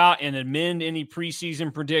go out and amend any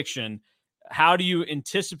preseason prediction, how do you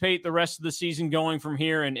anticipate the rest of the season going from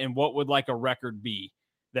here, and what would like a record be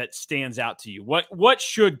that stands out to you? What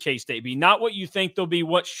should K-State be? Not what you think they'll be,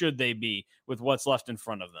 what should they be with what's left in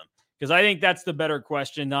front of them? Because I think that's the better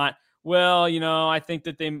question, not, well, I think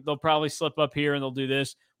that they'll probably slip up here and they'll do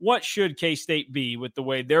this. What should K-State be with the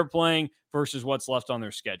way they're playing versus what's left on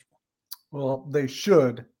their schedule? Well, they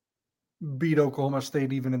should beat Oklahoma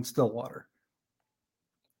State even in Stillwater.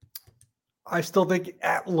 I still think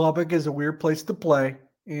at Lubbock is a weird place to play,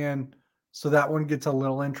 and so that one gets a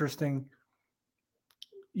little interesting.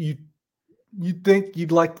 You think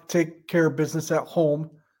you'd like to take care of business at home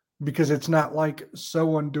because it's not like so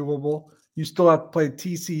undoable. You still have to play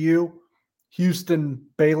TCU, Houston,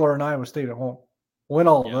 Baylor, and Iowa State at home. Win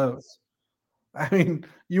all of those. I mean,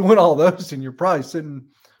 you win all those, and you're probably sitting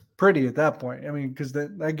pretty at that point. I mean, because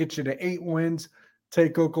that gets you to 8 wins.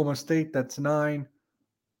 Take Oklahoma State, that's 9.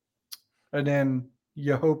 And then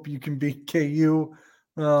you hope you can beat KU.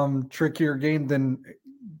 Trickier game than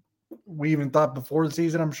we even thought before the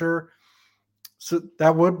season, I'm sure. So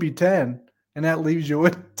that would be 10. And that leaves you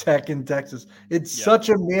with Tech in Texas. It's such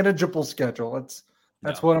a manageable schedule.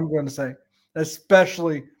 That's what I'm going to say.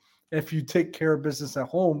 Especially if you take care of business at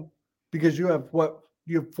home, because you have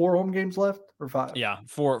 4 home games left or 5? Yeah,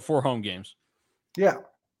 four home games. Yeah.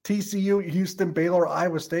 TCU, Houston, Baylor,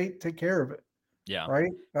 Iowa State, take care of it. Yeah.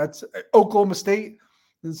 Right? That's Oklahoma State.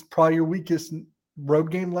 This is probably your weakest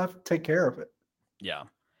road game left. Take care of it. Yeah.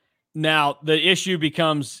 Now, the issue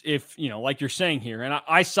becomes if, like you're saying here, and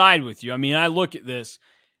I side with you. I mean, I look at this.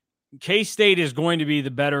 K-State is going to be the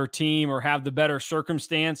better team or have the better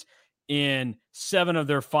circumstance in 7 of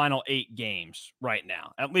their final 8 games right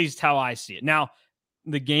now, at least how I see it. Now,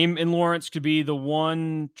 the game in Lawrence could be the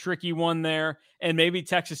one tricky one there, and maybe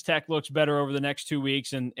Texas Tech looks better over the next 2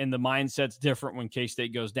 weeks, and the mindset's different when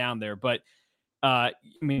K-State goes down there. But, I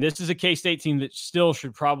mean, this is a K-State team that still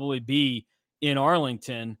should probably be in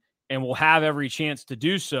Arlington and will have every chance to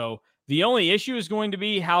do so. The only issue is going to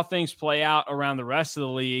be how things play out around the rest of the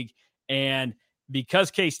league. And because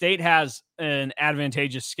K-State has an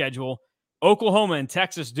advantageous schedule, Oklahoma and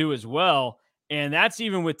Texas do as well. And that's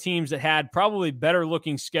even with teams that had probably better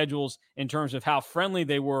looking schedules in terms of how friendly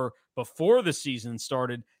they were before the season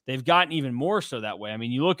started. They've gotten even more so that way. I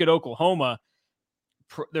mean, you look at Oklahoma,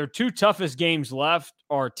 their 2 toughest games left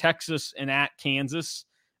are Texas and at Kansas.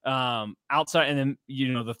 Outside, and then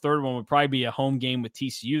the third one would probably be a home game with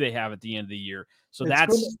TCU they have at the end of the year. So I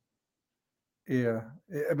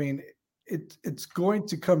mean, it's going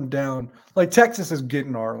to come down. Like Texas is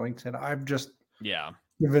getting Arlington.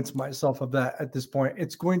 convince myself of that at this point.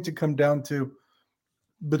 It's going to come down to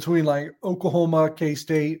between like Oklahoma,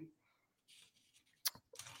 K-State,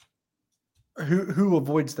 who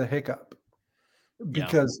avoids the hiccup.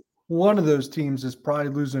 Because one of those teams is probably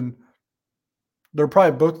losing. They're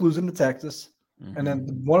probably both losing to Texas. And then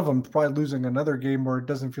one of them is probably losing another game where it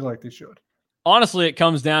doesn't feel like they should. Honestly, it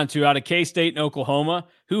comes down to, out of K-State and Oklahoma,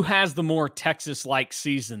 who has the more Texas-like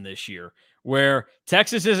season this year, where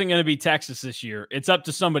Texas isn't going to be Texas this year. It's up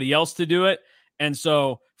to somebody else to do it. And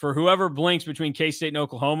so for whoever blinks between K-State and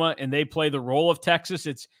Oklahoma and they play the role of Texas,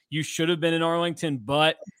 it's you should have been in Arlington,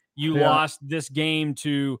 but you lost this game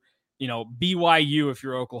to, BYU if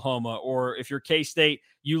you're Oklahoma, or if you're K-State,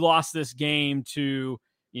 you lost this game to,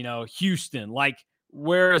 Houston. Like,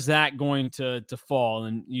 where is that going to fall?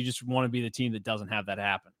 And you just want to be the team that doesn't have that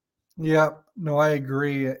happen. Yeah, no, I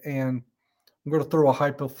agree. And I'm going to throw a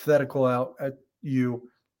hypothetical out at you,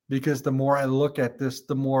 because the more I look at this,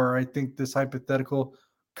 the more I think this hypothetical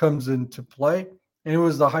comes into play. And it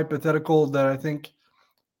was the hypothetical that I think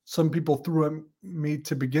some people threw at me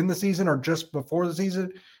to begin the season or just before the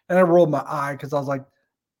season. And I rolled my eye because I was like,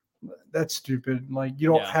 that's stupid. Like, you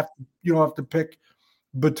don't have to pick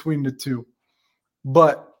between the two.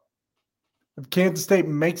 But if Kansas State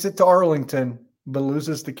makes it to Arlington but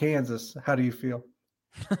loses to Kansas, how do you feel?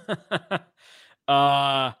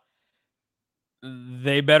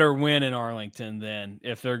 They better win in Arlington then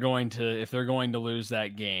if they're going to lose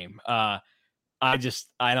that game. I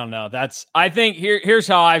don't know. I think here's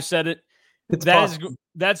how I've said it.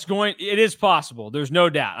 It is possible. There's no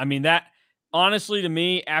doubt. I mean, that honestly, to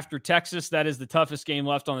me, after Texas, that is the toughest game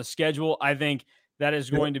left on the schedule. I think that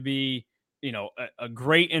is going to be, a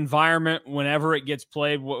great environment whenever it gets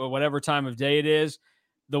played, whatever time of day it is.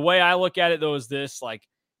 The way I look at it, though, is this: like,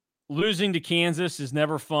 losing to Kansas is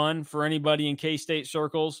never fun for anybody in K-State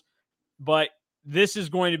circles, but this is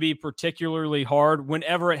going to be particularly hard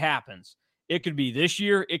whenever it happens. It could be this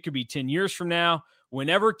year. It could be 10 years from now.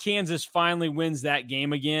 Whenever Kansas finally wins that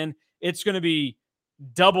game again, it's going to be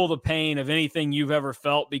double the pain of anything you've ever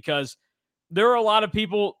felt, because there are a lot of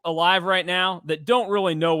people alive right now that don't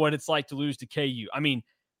really know what it's like to lose to KU. I mean,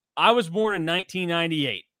 I was born in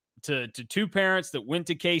 1998 to two parents that went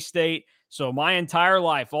to K-State. So my entire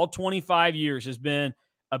life, all 25 years, has been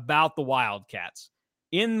about the Wildcats.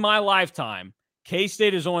 In my lifetime,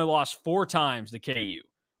 K-State has only lost 4 times to KU.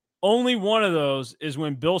 Only one of those is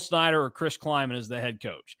when Bill Snyder or Chris Kleiman is the head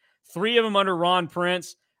coach. 3 of them under Ron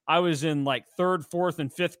Prince. I was in like 3rd, 4th,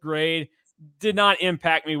 and 5th grade. Did not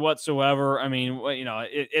impact me whatsoever. I mean,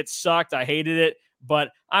 it sucked. I hated it.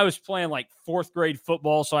 But I was playing like 4th grade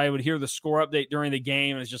football, so I would hear the score update during the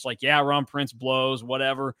game, and it's just like, yeah, Ron Prince blows,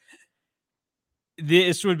 whatever.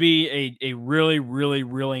 This would be a really, really,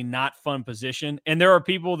 really not fun position. And there are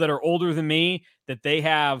people that are older than me that they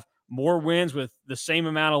have more wins with the same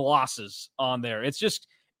amount of losses on there. It's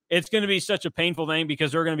going to be such a painful thing,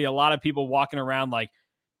 because there are going to be a lot of people walking around like,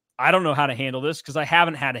 I don't know how to handle this, because I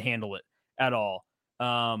haven't had to handle it at all.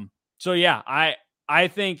 So yeah, I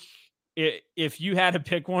think if you had to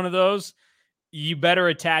pick one of those, you better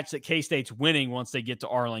attach that K-State's winning once they get to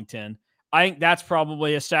Arlington. I think that's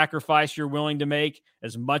probably a sacrifice you're willing to make,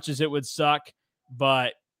 as much as it would suck.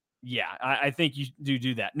 But yeah, I think you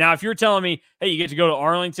do that. Now, if you're telling me, hey, you get to go to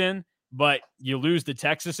Arlington, but you lose to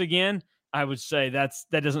Texas again, I would say that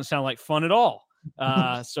doesn't sound like fun at all.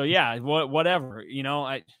 So yeah, whatever,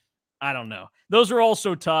 I don't know. Those are all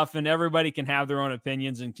so tough, and everybody can have their own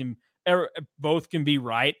opinions, and both can be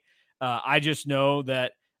right. I just know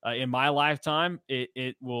that in my lifetime,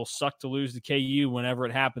 it will suck to lose to KU whenever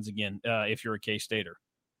it happens again, if you're a K-Stater.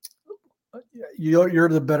 You're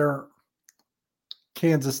the better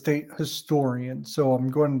Kansas State historian, so I'm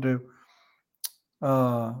going to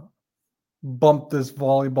bump this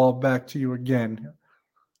volleyball back to you again.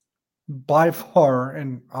 By far,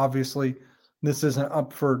 and obviously this isn't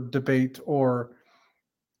up for debate or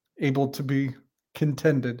able to be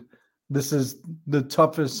contended, this is the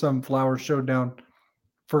toughest Sunflower Showdown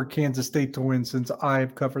for Kansas State to win since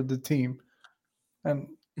I've covered the team. And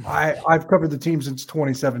I've covered the team since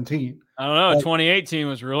 2017. I don't know. 2018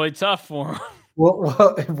 was really tough for them.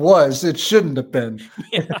 Well, it was. It shouldn't have been.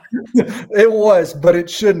 Yeah. It was, but it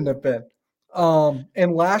shouldn't have been.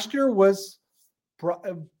 And last year was,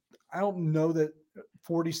 I don't know that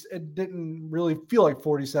 40. It didn't really feel like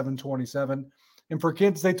 47-27. And for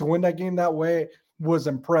Kansas State to win that game that way was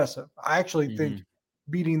impressive. I actually think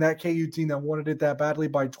beating that KU team that wanted it that badly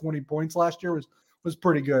by 20 points last year was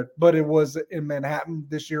pretty good. But it was in Manhattan.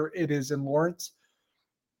 This year it is in Lawrence.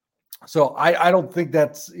 So I don't think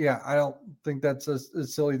that's a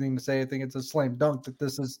silly thing to say. I think it's a slam dunk that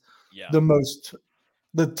this is the most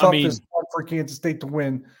the toughest one for Kansas State to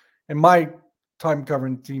win in my time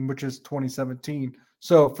covering team, which is 2017.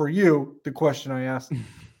 So for you, the question I asked,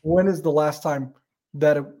 when is the last time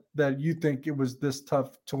that you think it was this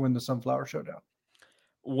tough to win the Sunflower Showdown?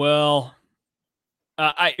 Well,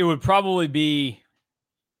 it would probably be.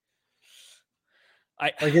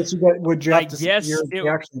 I guess would you have to guess see you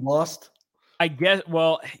actually lost? I guess.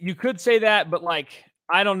 Well, you could say that, but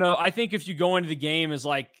I don't know. I think if you go into the game as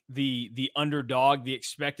the underdog, the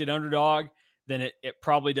expected underdog, then it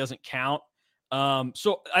probably doesn't count.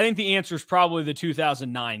 So I think the answer is probably the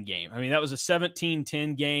 2009 game. I mean, that was a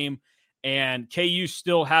 17-10 game, and KU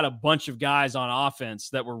still had a bunch of guys on offense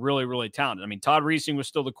that were really, really talented. I mean, Todd Reesing was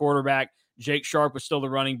still the quarterback. Jake Sharp was still the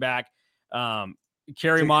running back.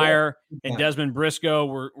 Kerry Meyer and Desmond Briscoe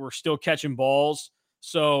were still catching balls.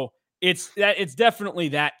 So it's definitely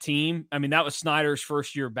that team. I mean, that was Snyder's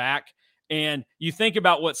first year back. And you think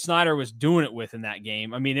about what Snyder was doing it with in that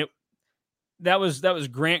game. I mean, that was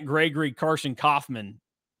Grant Gregory, Carson Kaufman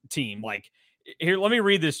team. Here, let me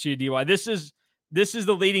read this to you, DY. This is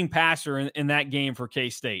the leading passer in that game for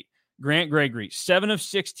K-State. Grant Gregory, 7 of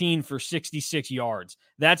 16 for 66 yards.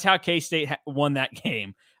 That's how K-State won that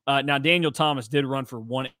game. Now, Daniel Thomas did run for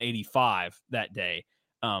 185 that day.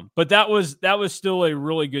 But that was still a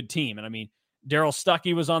really good team. And I mean, Darryl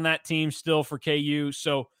Stuckey was on that team still for KU.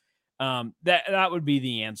 So that would be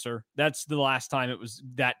the answer. That's the last time it was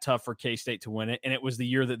that tough for K-State to win it. And it was the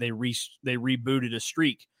year that they rebooted a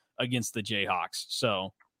streak against the Jayhawks.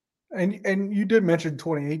 So. And you did mention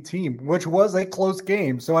 2018, which was a close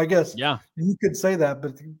game. So I guess you could say that,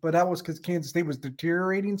 but that was because Kansas State was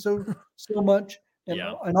deteriorating so much.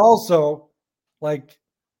 And also, they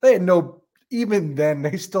had even then,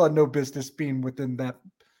 they still had no business being within that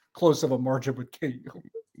close of a margin with KU.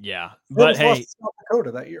 Yeah. But hey, South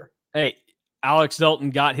Dakota that year. Hey, Alex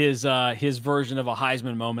Delton got his version of a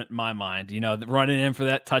Heisman moment in my mind, running in for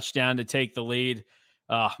that touchdown to take the lead.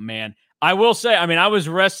 Oh, man. I will say, I mean, I was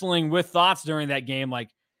wrestling with thoughts during that game, I'm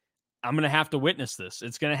going to have to witness this.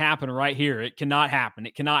 It's going to happen right here. It cannot happen.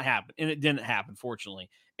 It cannot happen. And it didn't happen,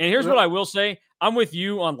 fortunately. And here's what I will say. I'm with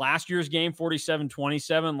you on last year's game,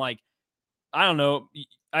 47-27. I don't know.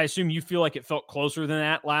 I assume you feel like it felt closer than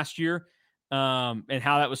that last year, and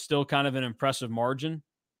how that was still kind of an impressive margin.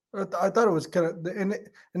 I thought it was kind of, and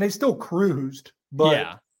they still cruised. But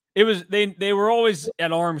yeah, it was, they were always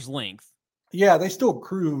at arm's length. Yeah, they still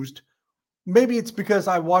cruised. Maybe it's because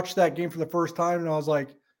I watched that game for the first time and I was like,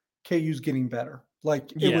 KU's getting better.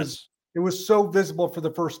 It was so visible for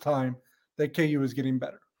the first time that KU was getting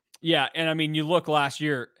better. Yeah, and I mean, you look last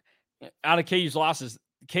year, out of KU's losses,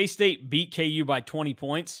 K-State beat KU by 20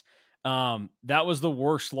 points. That was the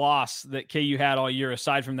worst loss that KU had all year,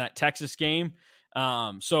 aside from that Texas game.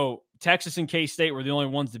 So Texas and K-State were the only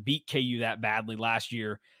ones that beat KU that badly last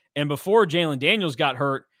year. And before Jalen Daniels got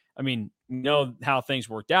hurt, I mean, you know how things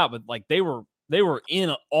worked out, but they were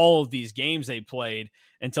in all of these games they played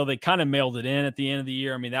until they kind of mailed it in at the end of the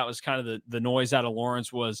year. I mean, that was kind of the noise out of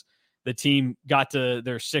Lawrence, was the team got to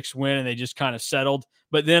their 6th win and they just kind of settled.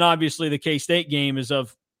 But then obviously the K-State game is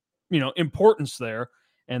of, importance there,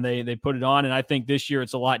 and they put it on. And I think this year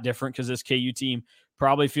it's a lot different because this KU team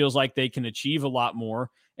probably feels like they can achieve a lot more.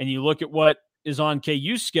 And you look at what is on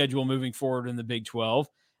KU's schedule moving forward in the Big 12.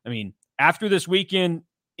 I mean, after this weekend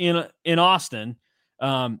in Austin,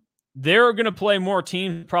 they're going to play more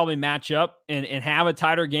teams, probably match up and have a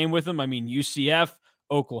tighter game with them. I mean, UCF,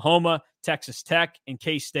 Oklahoma, Texas Tech, and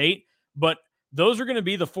K-State. But those are going to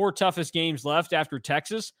be the 4 toughest games left after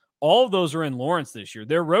Texas. All of those are in Lawrence this year.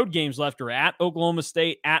 Their road games left are at Oklahoma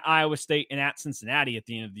State, at Iowa State, and at Cincinnati at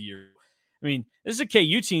the end of the year. I mean, this is a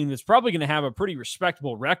KU team that's probably going to have a pretty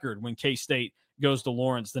respectable record when K-State goes to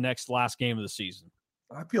Lawrence the last game of the season.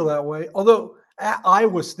 I feel that way. Although at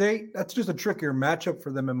Iowa State, that's just a trickier matchup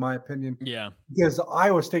for them, in my opinion. Yeah. Because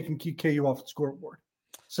Iowa State can keep KU off the scoreboard.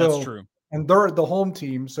 So, that's true. And they're the home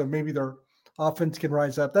team, so maybe their offense can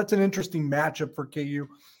rise up. That's an interesting matchup for KU,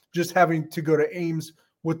 just having to go to Ames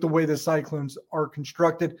with the way the Cyclones are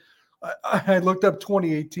constructed. I looked up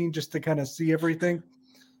 2018 just to kind of see everything.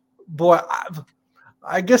 Boy,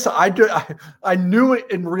 I guess I knew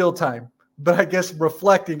it in real time, but I guess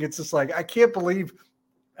reflecting, it's just I can't believe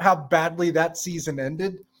how badly that season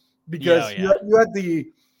ended, because you had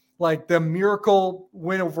the miracle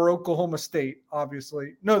win over Oklahoma State,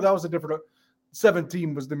 obviously. No, that was a different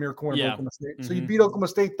 17 was the miracle win over Oklahoma State. Mm-hmm. So you beat Oklahoma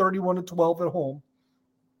State 31-12 at home.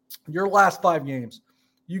 Your last 5 games,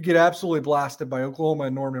 you get absolutely blasted by Oklahoma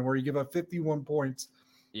and Norman, where you give up 51 points.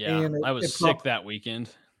 Yeah, and I was sick that weekend.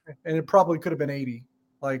 And it probably could have been 80.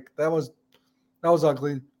 That was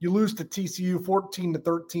ugly. You lose to TCU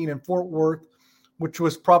 14-13 in Fort Worth, which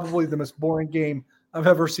was probably the most boring game I've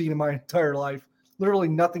ever seen in my entire life. Literally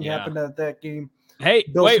nothing happened at that game. Hey,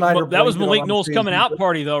 Bill wait, Snyder that was blamed it Malik on Knowles' Isaiah coming out Zuber.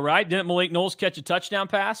 party, though, right? Didn't Malik Knowles catch a touchdown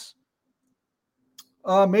pass?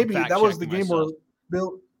 Maybe that was the game myself.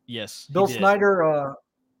 where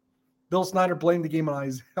Bill Snyder blamed the game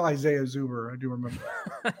on Isaiah Zuber. I do remember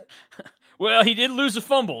that. Well, he did lose a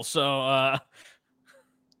fumble, so.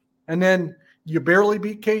 And then you barely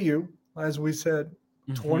beat KU, as we said,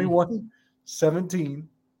 21-17.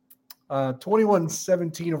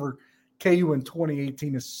 21-17 over KU in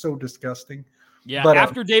 2018 is so disgusting. Yeah, but,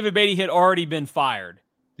 after David Beatty had already been fired.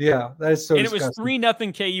 Yeah, that is so and disgusting. And it was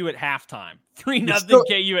 3-0 KU at halftime. 3-0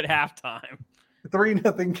 KU at halftime.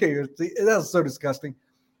 3-0 KU. That's so disgusting.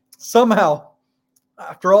 Somehow,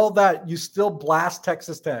 after all that, you still blast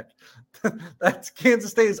Texas Tech. That's Kansas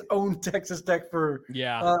State's own Texas Tech for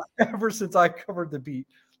ever since I covered the beat.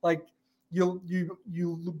 Like you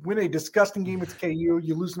win a disgusting game against KU,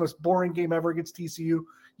 you lose the most boring game ever against TCU,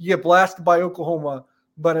 you get blasted by Oklahoma,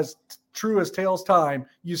 but as true as Tails time,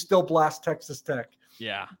 you still blast Texas Tech.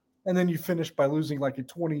 Yeah. And then you finish by losing like a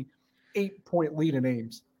 28-point lead in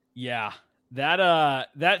Ames. Yeah.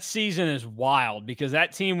 That season is wild because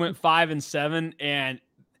that team went 5-7, and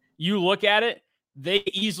you look at it, they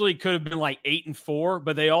easily could have been like 8-4,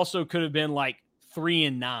 but they also could have been like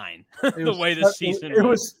 3-9. The way this season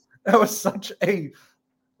went. That was such a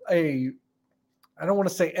I don't want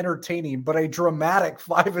to say entertaining, but a dramatic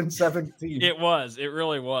 5-7 team. It was. It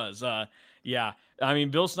really was. Yeah. I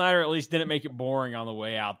mean, Bill Snyder at least didn't make it boring on the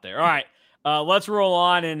way out there. All right. Let's roll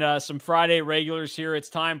on and some Friday regulars here. It's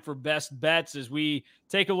time for best bets as we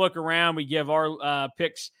take a look around. We give our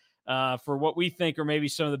picks for what we think are maybe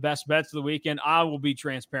some of the best bets of the weekend. I will be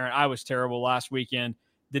transparent. I was terrible last weekend.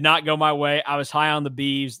 Did not go my way. I was high on the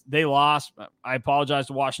Beavs. They lost. I apologize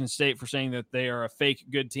to Washington State for saying that they are a fake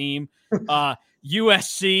good team.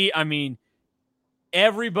 USC, I mean,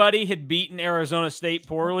 everybody had beaten Arizona State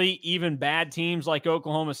poorly, even bad teams like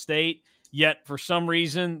Oklahoma State. Yet, for some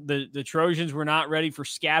reason, the Trojans were not ready for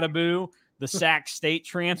Scattaboo, the Sac State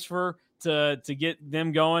transfer, to get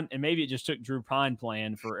them going. And maybe it just took Drew Pine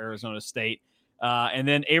playing for Arizona State. And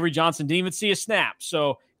then Avery Johnson didn't even see a snap.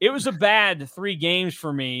 So it was a bad 3 games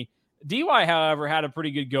for me. DY, however, had a pretty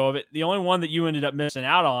good go of it. The only one that you ended up missing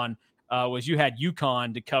out on was you had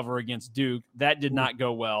UConn to cover against Duke. That did not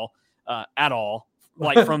go well at all.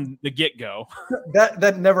 Like from the get-go.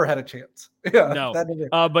 that never had a chance. Yeah, no. That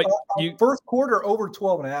never. But first quarter over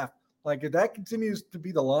 12.5. Like if that continues to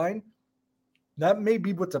be the line, that may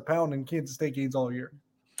be what's a pound in Kansas State games all year.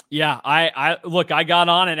 Yeah, I got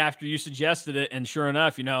on it after you suggested it, and sure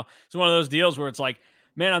enough, it's one of those deals where it's like,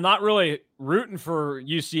 man, I'm not really rooting for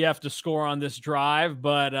UCF to score on this drive,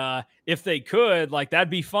 but if they could, like that'd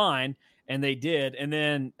be fine, and they did. And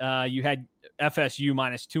then you had FSU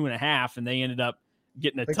minus 2.5, and they ended up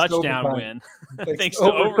getting a touchdown win thanks to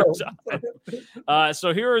overtime.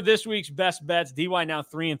 So here are this week's best bets. DY now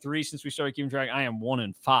 3-3 since we started keeping track. I am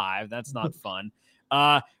 1-5. That's not fun.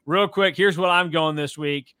 Real quick, here's what I'm going this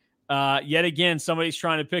week. Yet again, somebody's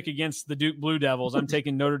trying to pick against the Duke Blue Devils. I'm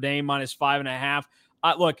taking Notre Dame minus 5.5.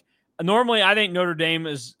 Look, normally I think Notre Dame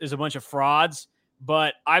is a bunch of frauds,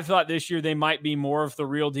 but I've thought this year they might be more of the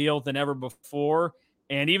real deal than ever before.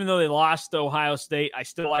 And even though they lost to Ohio State, I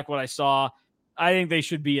still like what I saw. I think they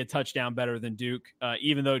should be a touchdown better than Duke,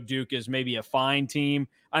 even though Duke is maybe a fine team.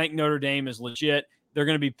 I think Notre Dame is legit. They're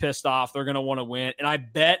going to be pissed off. They're going to want to win. And I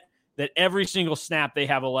bet that every single snap they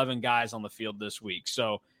have 11 guys on the field this week.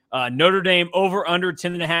 So Notre Dame over under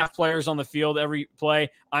 10.5 players on the field every play.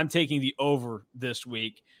 I'm taking the over this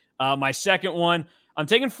week. My second one, I'm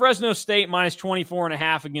taking Fresno State minus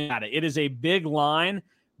 24.5 again. It is a big line,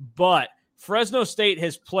 but Fresno State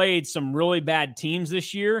has played some really bad teams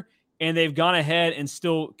this year, and they've gone ahead and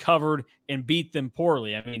still covered and beat them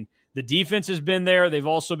poorly. I mean, the defense has been there. They've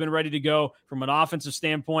also been ready to go from an offensive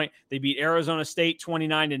standpoint. They beat Arizona State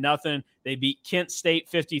 29-0. They beat Kent State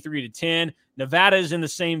 53-10. Nevada is in the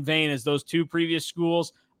same vein as those two previous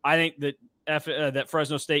schools. I think that that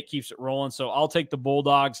Fresno State keeps it rolling. So I'll take the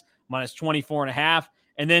Bulldogs minus 24.5.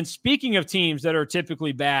 And then speaking of teams that are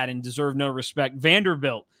typically bad and deserve no respect,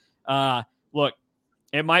 Vanderbilt. Look,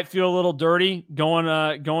 it might feel a little dirty going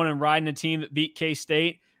and riding a team that beat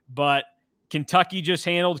K-State, but Kentucky just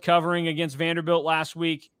handled covering against Vanderbilt last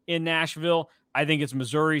week in Nashville. I think it's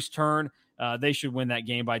Missouri's turn. They should win that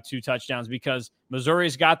game by 2 touchdowns because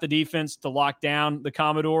Missouri's got the defense to lock down the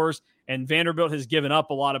Commodores, and Vanderbilt has given up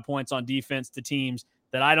a lot of points on defense to teams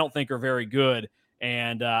that I don't think are very good.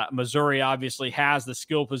 And Missouri obviously has the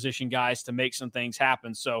skill position guys to make some things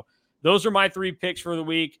happen. So those are my 3 picks for the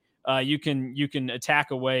week. you can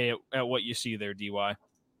attack away at what you see there, DY.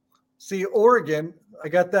 See, Oregon, I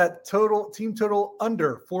got that team total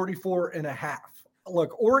under 44.5.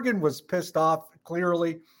 Look, Oregon was pissed off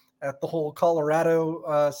clearly at the whole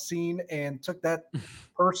Colorado scene and took that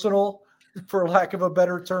personal, for lack of a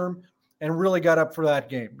better term, and really got up for that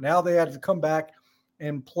game. Now they had to come back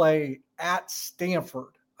and play at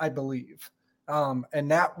Stanford, I believe. And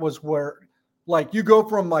that was where, like, you go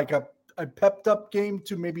from like a pepped up game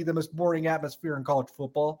to maybe the most boring atmosphere in college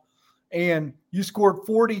football. And you scored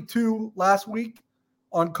 42 last week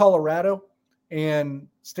on Colorado, and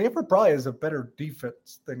Stanford probably has a better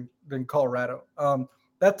defense than Colorado.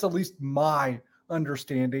 That's at least my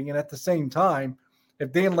understanding. And at the same time,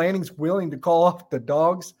 if Dan Lanning's willing to call off the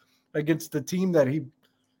dogs against the team that he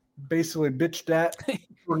basically bitched at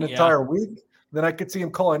for an entire week, then I could see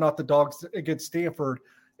him calling off the dogs against Stanford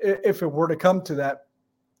if it were to come to that.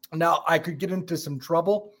 Now, I could get into some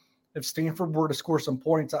trouble if Stanford were to score some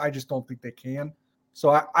points. I just don't think they can. So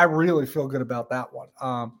I really feel good about that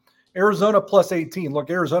one. Arizona plus 18. Look,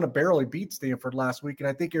 Arizona barely beat Stanford last week, and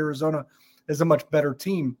I think Arizona is a much better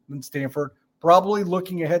team than Stanford. Probably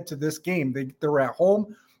looking ahead to this game. They're at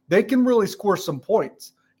home. They can really score some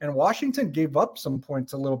points. And Washington gave up some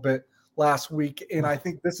points a little bit last week, and I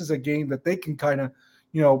think this is a game that they can kind of,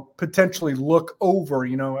 potentially look over,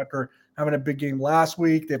 after having a big game last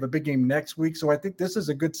week. They have a big game next week. So I think this is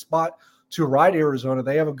a good spot to ride Arizona.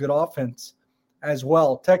 They have a good offense as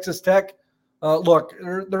well. Texas Tech, look,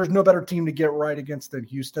 there's no better team to get right against than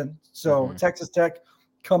Houston. So Texas Tech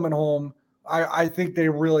coming home, I think they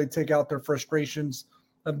really take out their frustrations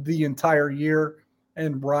of the entire year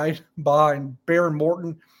and ride behind Bear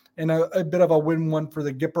Morton and a bit of a win-one for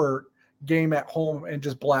the Gipper game at home and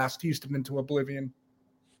just blast Houston into oblivion.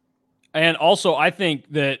 And also, I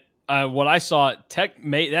think that what I saw, Tech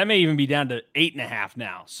may even be down to 8.5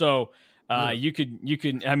 now. So you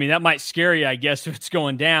could. I mean, that might scare you, I guess, if it's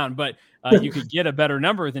going down. But you could get a better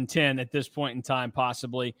number than 10 at this point in time,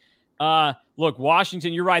 possibly. Look,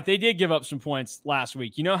 Washington, you're right. They did give up some points last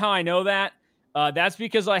week. You know how I know that? That's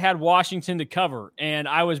because I had Washington to cover, and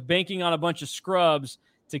I was banking on a bunch of scrubs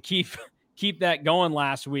to keep that going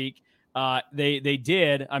last week. They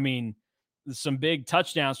did. I mean, some big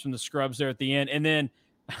touchdowns from the scrubs there at the end. And then,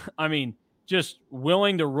 I mean, just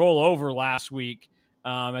willing to roll over last week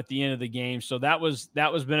at the end of the game. So that was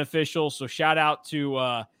beneficial. So shout out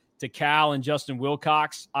to Cal and Justin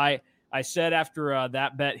Wilcox. I said after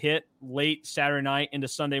that bet hit late Saturday night into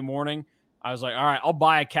Sunday morning, I was like, all right, I'll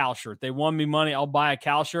buy a Cal shirt. They won me money. I'll buy a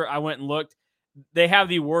Cal shirt. I went and looked. They have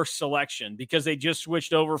the worst selection because they just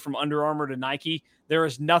switched over from Under Armour to Nike. There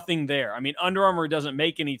is nothing there. I mean, Under Armour doesn't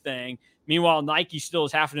make anything. Meanwhile, Nike still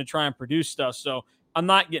is having to try and produce stuff. So I'm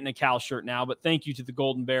not getting a Cal shirt now, but thank you to the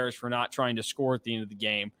Golden Bears for not trying to score at the end of the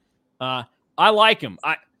game. I like them.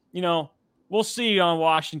 We'll see on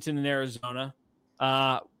Washington and Arizona.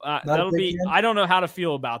 That'll be. I don't know how to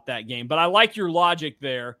feel about that game, but I like your logic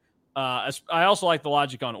there. I also like the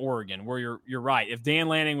logic on Oregon, where you're right. If Dan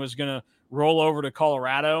Lanning was going to roll over to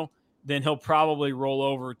Colorado, then he'll probably roll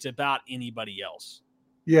over to about anybody else.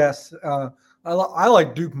 Yes. I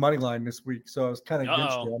like Duke moneyline this week, so I was kind of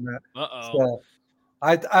against you on that. So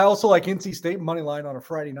I also like NC State moneyline on a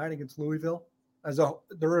Friday night against Louisville.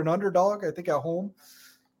 They're an underdog, I think, at home.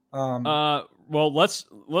 Well,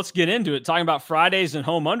 let's get into it. Talking about Fridays and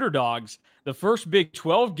home underdogs. The first Big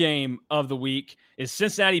 12 game of the week is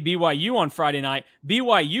Cincinnati BYU on Friday night.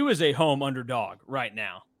 BYU is a home underdog right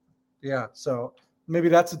now. Yeah, so maybe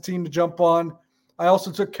that's a team to jump on. I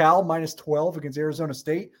also took Cal minus 12 against Arizona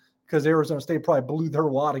State because Arizona State probably blew their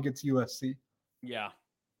wad against USC. Yeah.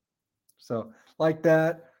 So like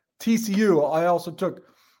that. TCU, I also took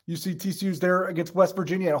TCU's there against West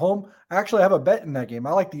Virginia at home. I actually have a bet in that game.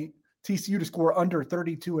 I like the TCU to score under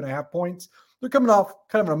 32.5 points. They're coming off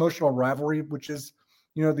kind of an emotional rivalry, which is,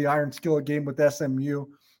 the iron skillet game with SMU.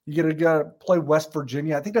 You got to play West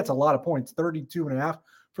Virginia. I think that's a lot of points, 32.5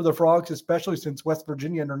 for the Frogs, especially since West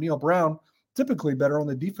Virginia under Neil Brown typically better on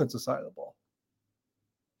the defensive side of the ball.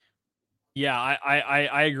 Yeah,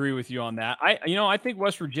 I agree with you on that. I think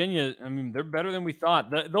West Virginia, I mean, they're better than we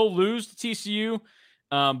thought. They'll lose to TCU,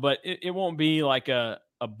 but it won't be like a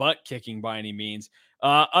butt kicking by any means.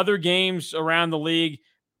 Other games around the league,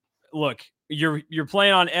 look, you're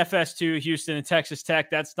playing on FS2, Houston and Texas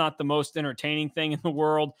Tech. That's not the most entertaining thing in the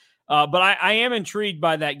world. But I am intrigued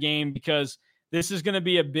by that game because this is going to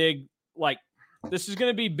be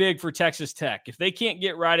big for Texas Tech. If they can't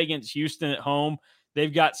get right against Houston at home,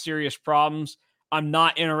 they've got serious problems. I'm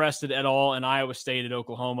not interested at all in Iowa State at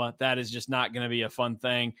Oklahoma. That is just not going to be a fun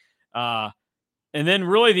thing. And then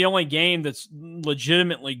really the only game that's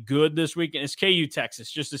legitimately good this weekend is KU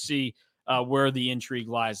Texas, just to see where the intrigue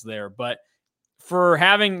lies there. But for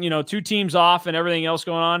having, two teams off and everything else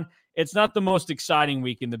going on, it's not the most exciting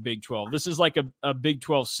week in the Big 12. This is like a Big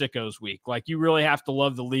 12 sickos week. Like, you really have to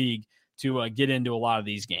love the league to get into a lot of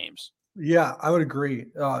these games. Yeah, I would agree.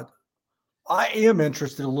 I am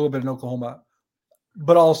interested a little bit in Oklahoma,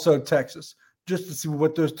 but also Texas, just to see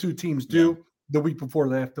what those two teams do the week before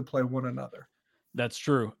they have to play one another. That's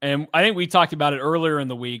true. And I think we talked about it earlier in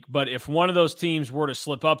the week, but if one of those teams were to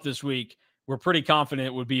slip up this week, we're pretty confident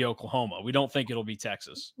it would be Oklahoma. We don't think it'll be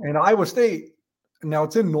Texas. And Iowa State, now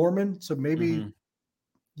it's in Norman, so maybe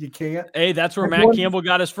you can't. Hey, that's where Matt Campbell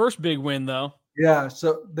got his first big win, though. Yeah,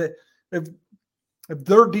 so if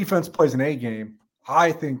their defense plays an A game,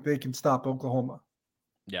 I think they can stop Oklahoma.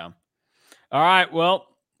 Yeah. All right, well,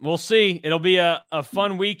 we'll see. It'll be a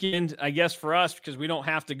fun weekend, I guess, for us, because we don't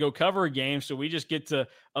have to go cover a game, so we just get to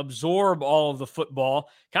absorb all of the football.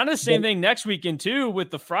 Kind of the same thing next weekend, too,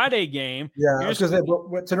 with the Friday game. Yeah, because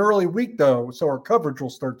it's an early week, though, so our coverage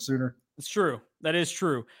will start sooner. It's true. That is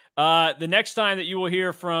true. The next time that you will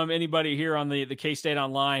hear from anybody here on the K-State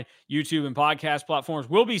Online YouTube and podcast platforms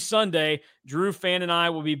will be Sunday. Drew, Fan, and I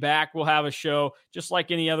will be back. We'll have a show just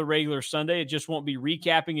like any other regular Sunday. It just won't be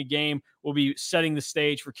recapping a game. We'll be setting the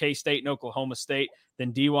stage for K-State and Oklahoma State.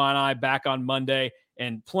 Then DY and I back on Monday,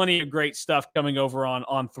 and plenty of great stuff coming over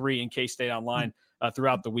on 3 and K-State Online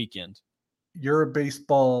throughout the weekend. You're a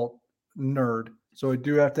baseball nerd, so I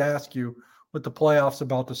do have to ask you, with the playoffs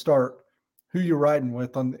about to start, who you riding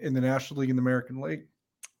with in the National League and the American League?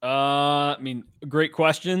 Great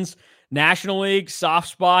questions. National League, soft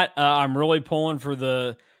spot. I'm really pulling for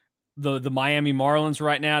the Miami Marlins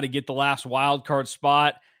right now to get the last wild card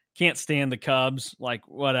spot. Can't stand the Cubs. Like,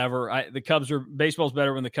 whatever. Baseball's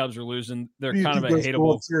better when the Cubs are losing. They're kind of a hateable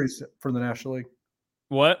World Series for the National League.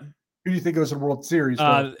 What? Who do you think goes to the World Series?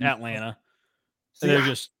 Atlanta.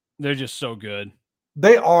 They're just so good.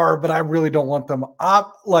 They are, but I really don't want them.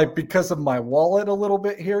 Because of my wallet a little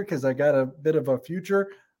bit here, because I got a bit of a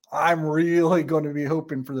future, I'm really going to be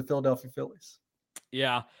hoping for the Philadelphia Phillies.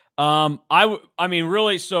 Yeah.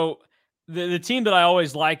 Really, so the team that I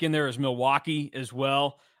always like in there is Milwaukee as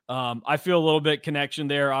well. I feel a little bit connection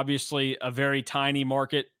there. Obviously, a very tiny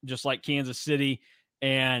market, just like Kansas City.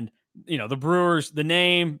 And, the Brewers, the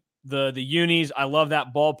name, the unis, I love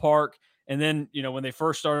that ballpark. And then, when they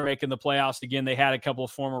first started making the playoffs again, they had a couple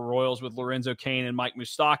of former Royals with Lorenzo Cain and Mike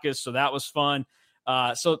Moustakas. So that was fun.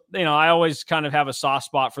 I always kind of have a soft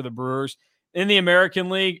spot for the Brewers. In the American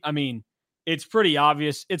League, it's pretty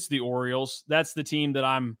obvious. It's the Orioles. That's the team that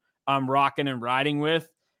I'm rocking and riding with.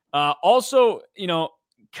 Also,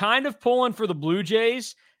 kind of pulling for the Blue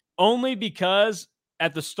Jays, only because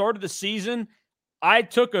at the start of the season, I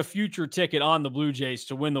took a future ticket on the Blue Jays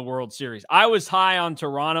to win the World Series. I was high on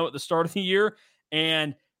Toronto at the start of the year,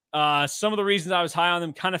 and some of the reasons I was high on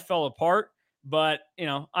them kind of fell apart. But,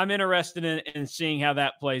 I'm interested in seeing how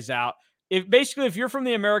that plays out. If you're from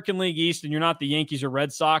the American League East and you're not the Yankees or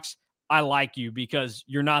Red Sox, I like you because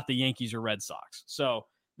you're not the Yankees or Red Sox. So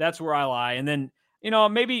that's where I lie. And then,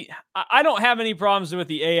 maybe I don't have any problems with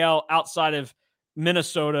the AL outside of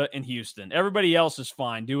Minnesota and Houston. Everybody else is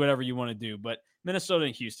fine. Do whatever you want to do. But Minnesota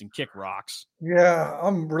and Houston kick rocks. Yeah,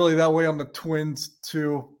 I'm really that way on the Twins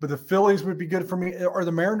too. But the Phillies would be good for me. Are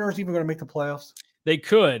the Mariners even going to make the playoffs? They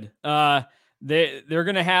could. They're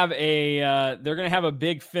going to have a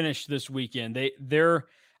big finish this weekend. They're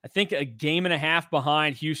I think a game and a half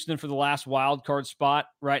behind Houston for the last wild card spot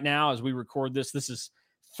right now as we record this. This is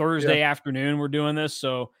Thursday afternoon we're doing this.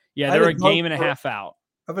 So yeah, they're a game and a half out.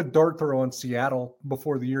 I have a dart throw in Seattle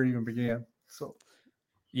before the year even began. So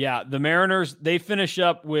yeah, the Mariners, they finish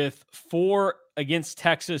up with 4 against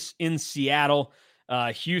Texas in Seattle.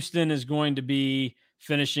 Houston is going to be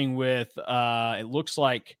finishing with, it looks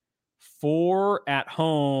like 4 at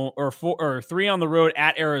home or 3 on the road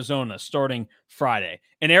at Arizona starting Friday.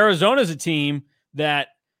 And Arizona is a team that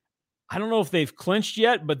I don't know if they've clinched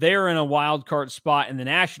yet, but they are in a wild card spot in the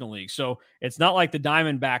National League. So it's not like the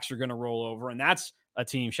Diamondbacks are going to roll over. And that's a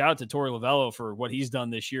team. Shout out to Torey Lovello for what he's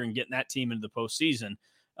done this year and getting that team into the postseason.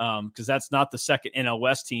 Because that's not the second NL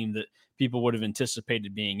West team that people would have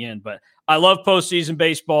anticipated being in. But I love postseason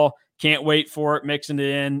baseball. Can't wait for it, mixing it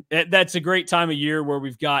in. That's a great time of year where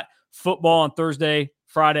we've got football on Thursday,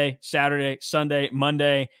 Friday, Saturday, Sunday,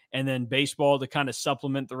 Monday, and then baseball to kind of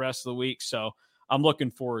supplement the rest of the week. So I'm looking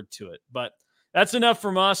forward to it. But that's enough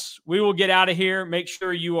from us. We will get out of here. Make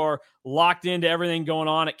sure you are locked into everything going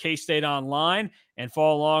on at K-State Online and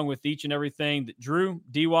follow along with each and everything that Drew,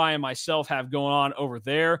 DY, and myself have going on over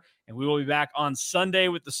there. And we will be back on Sunday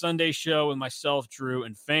with the Sunday Show with myself, Drew,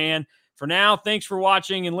 and Fan. For now, thanks for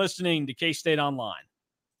watching and listening to K-State Online.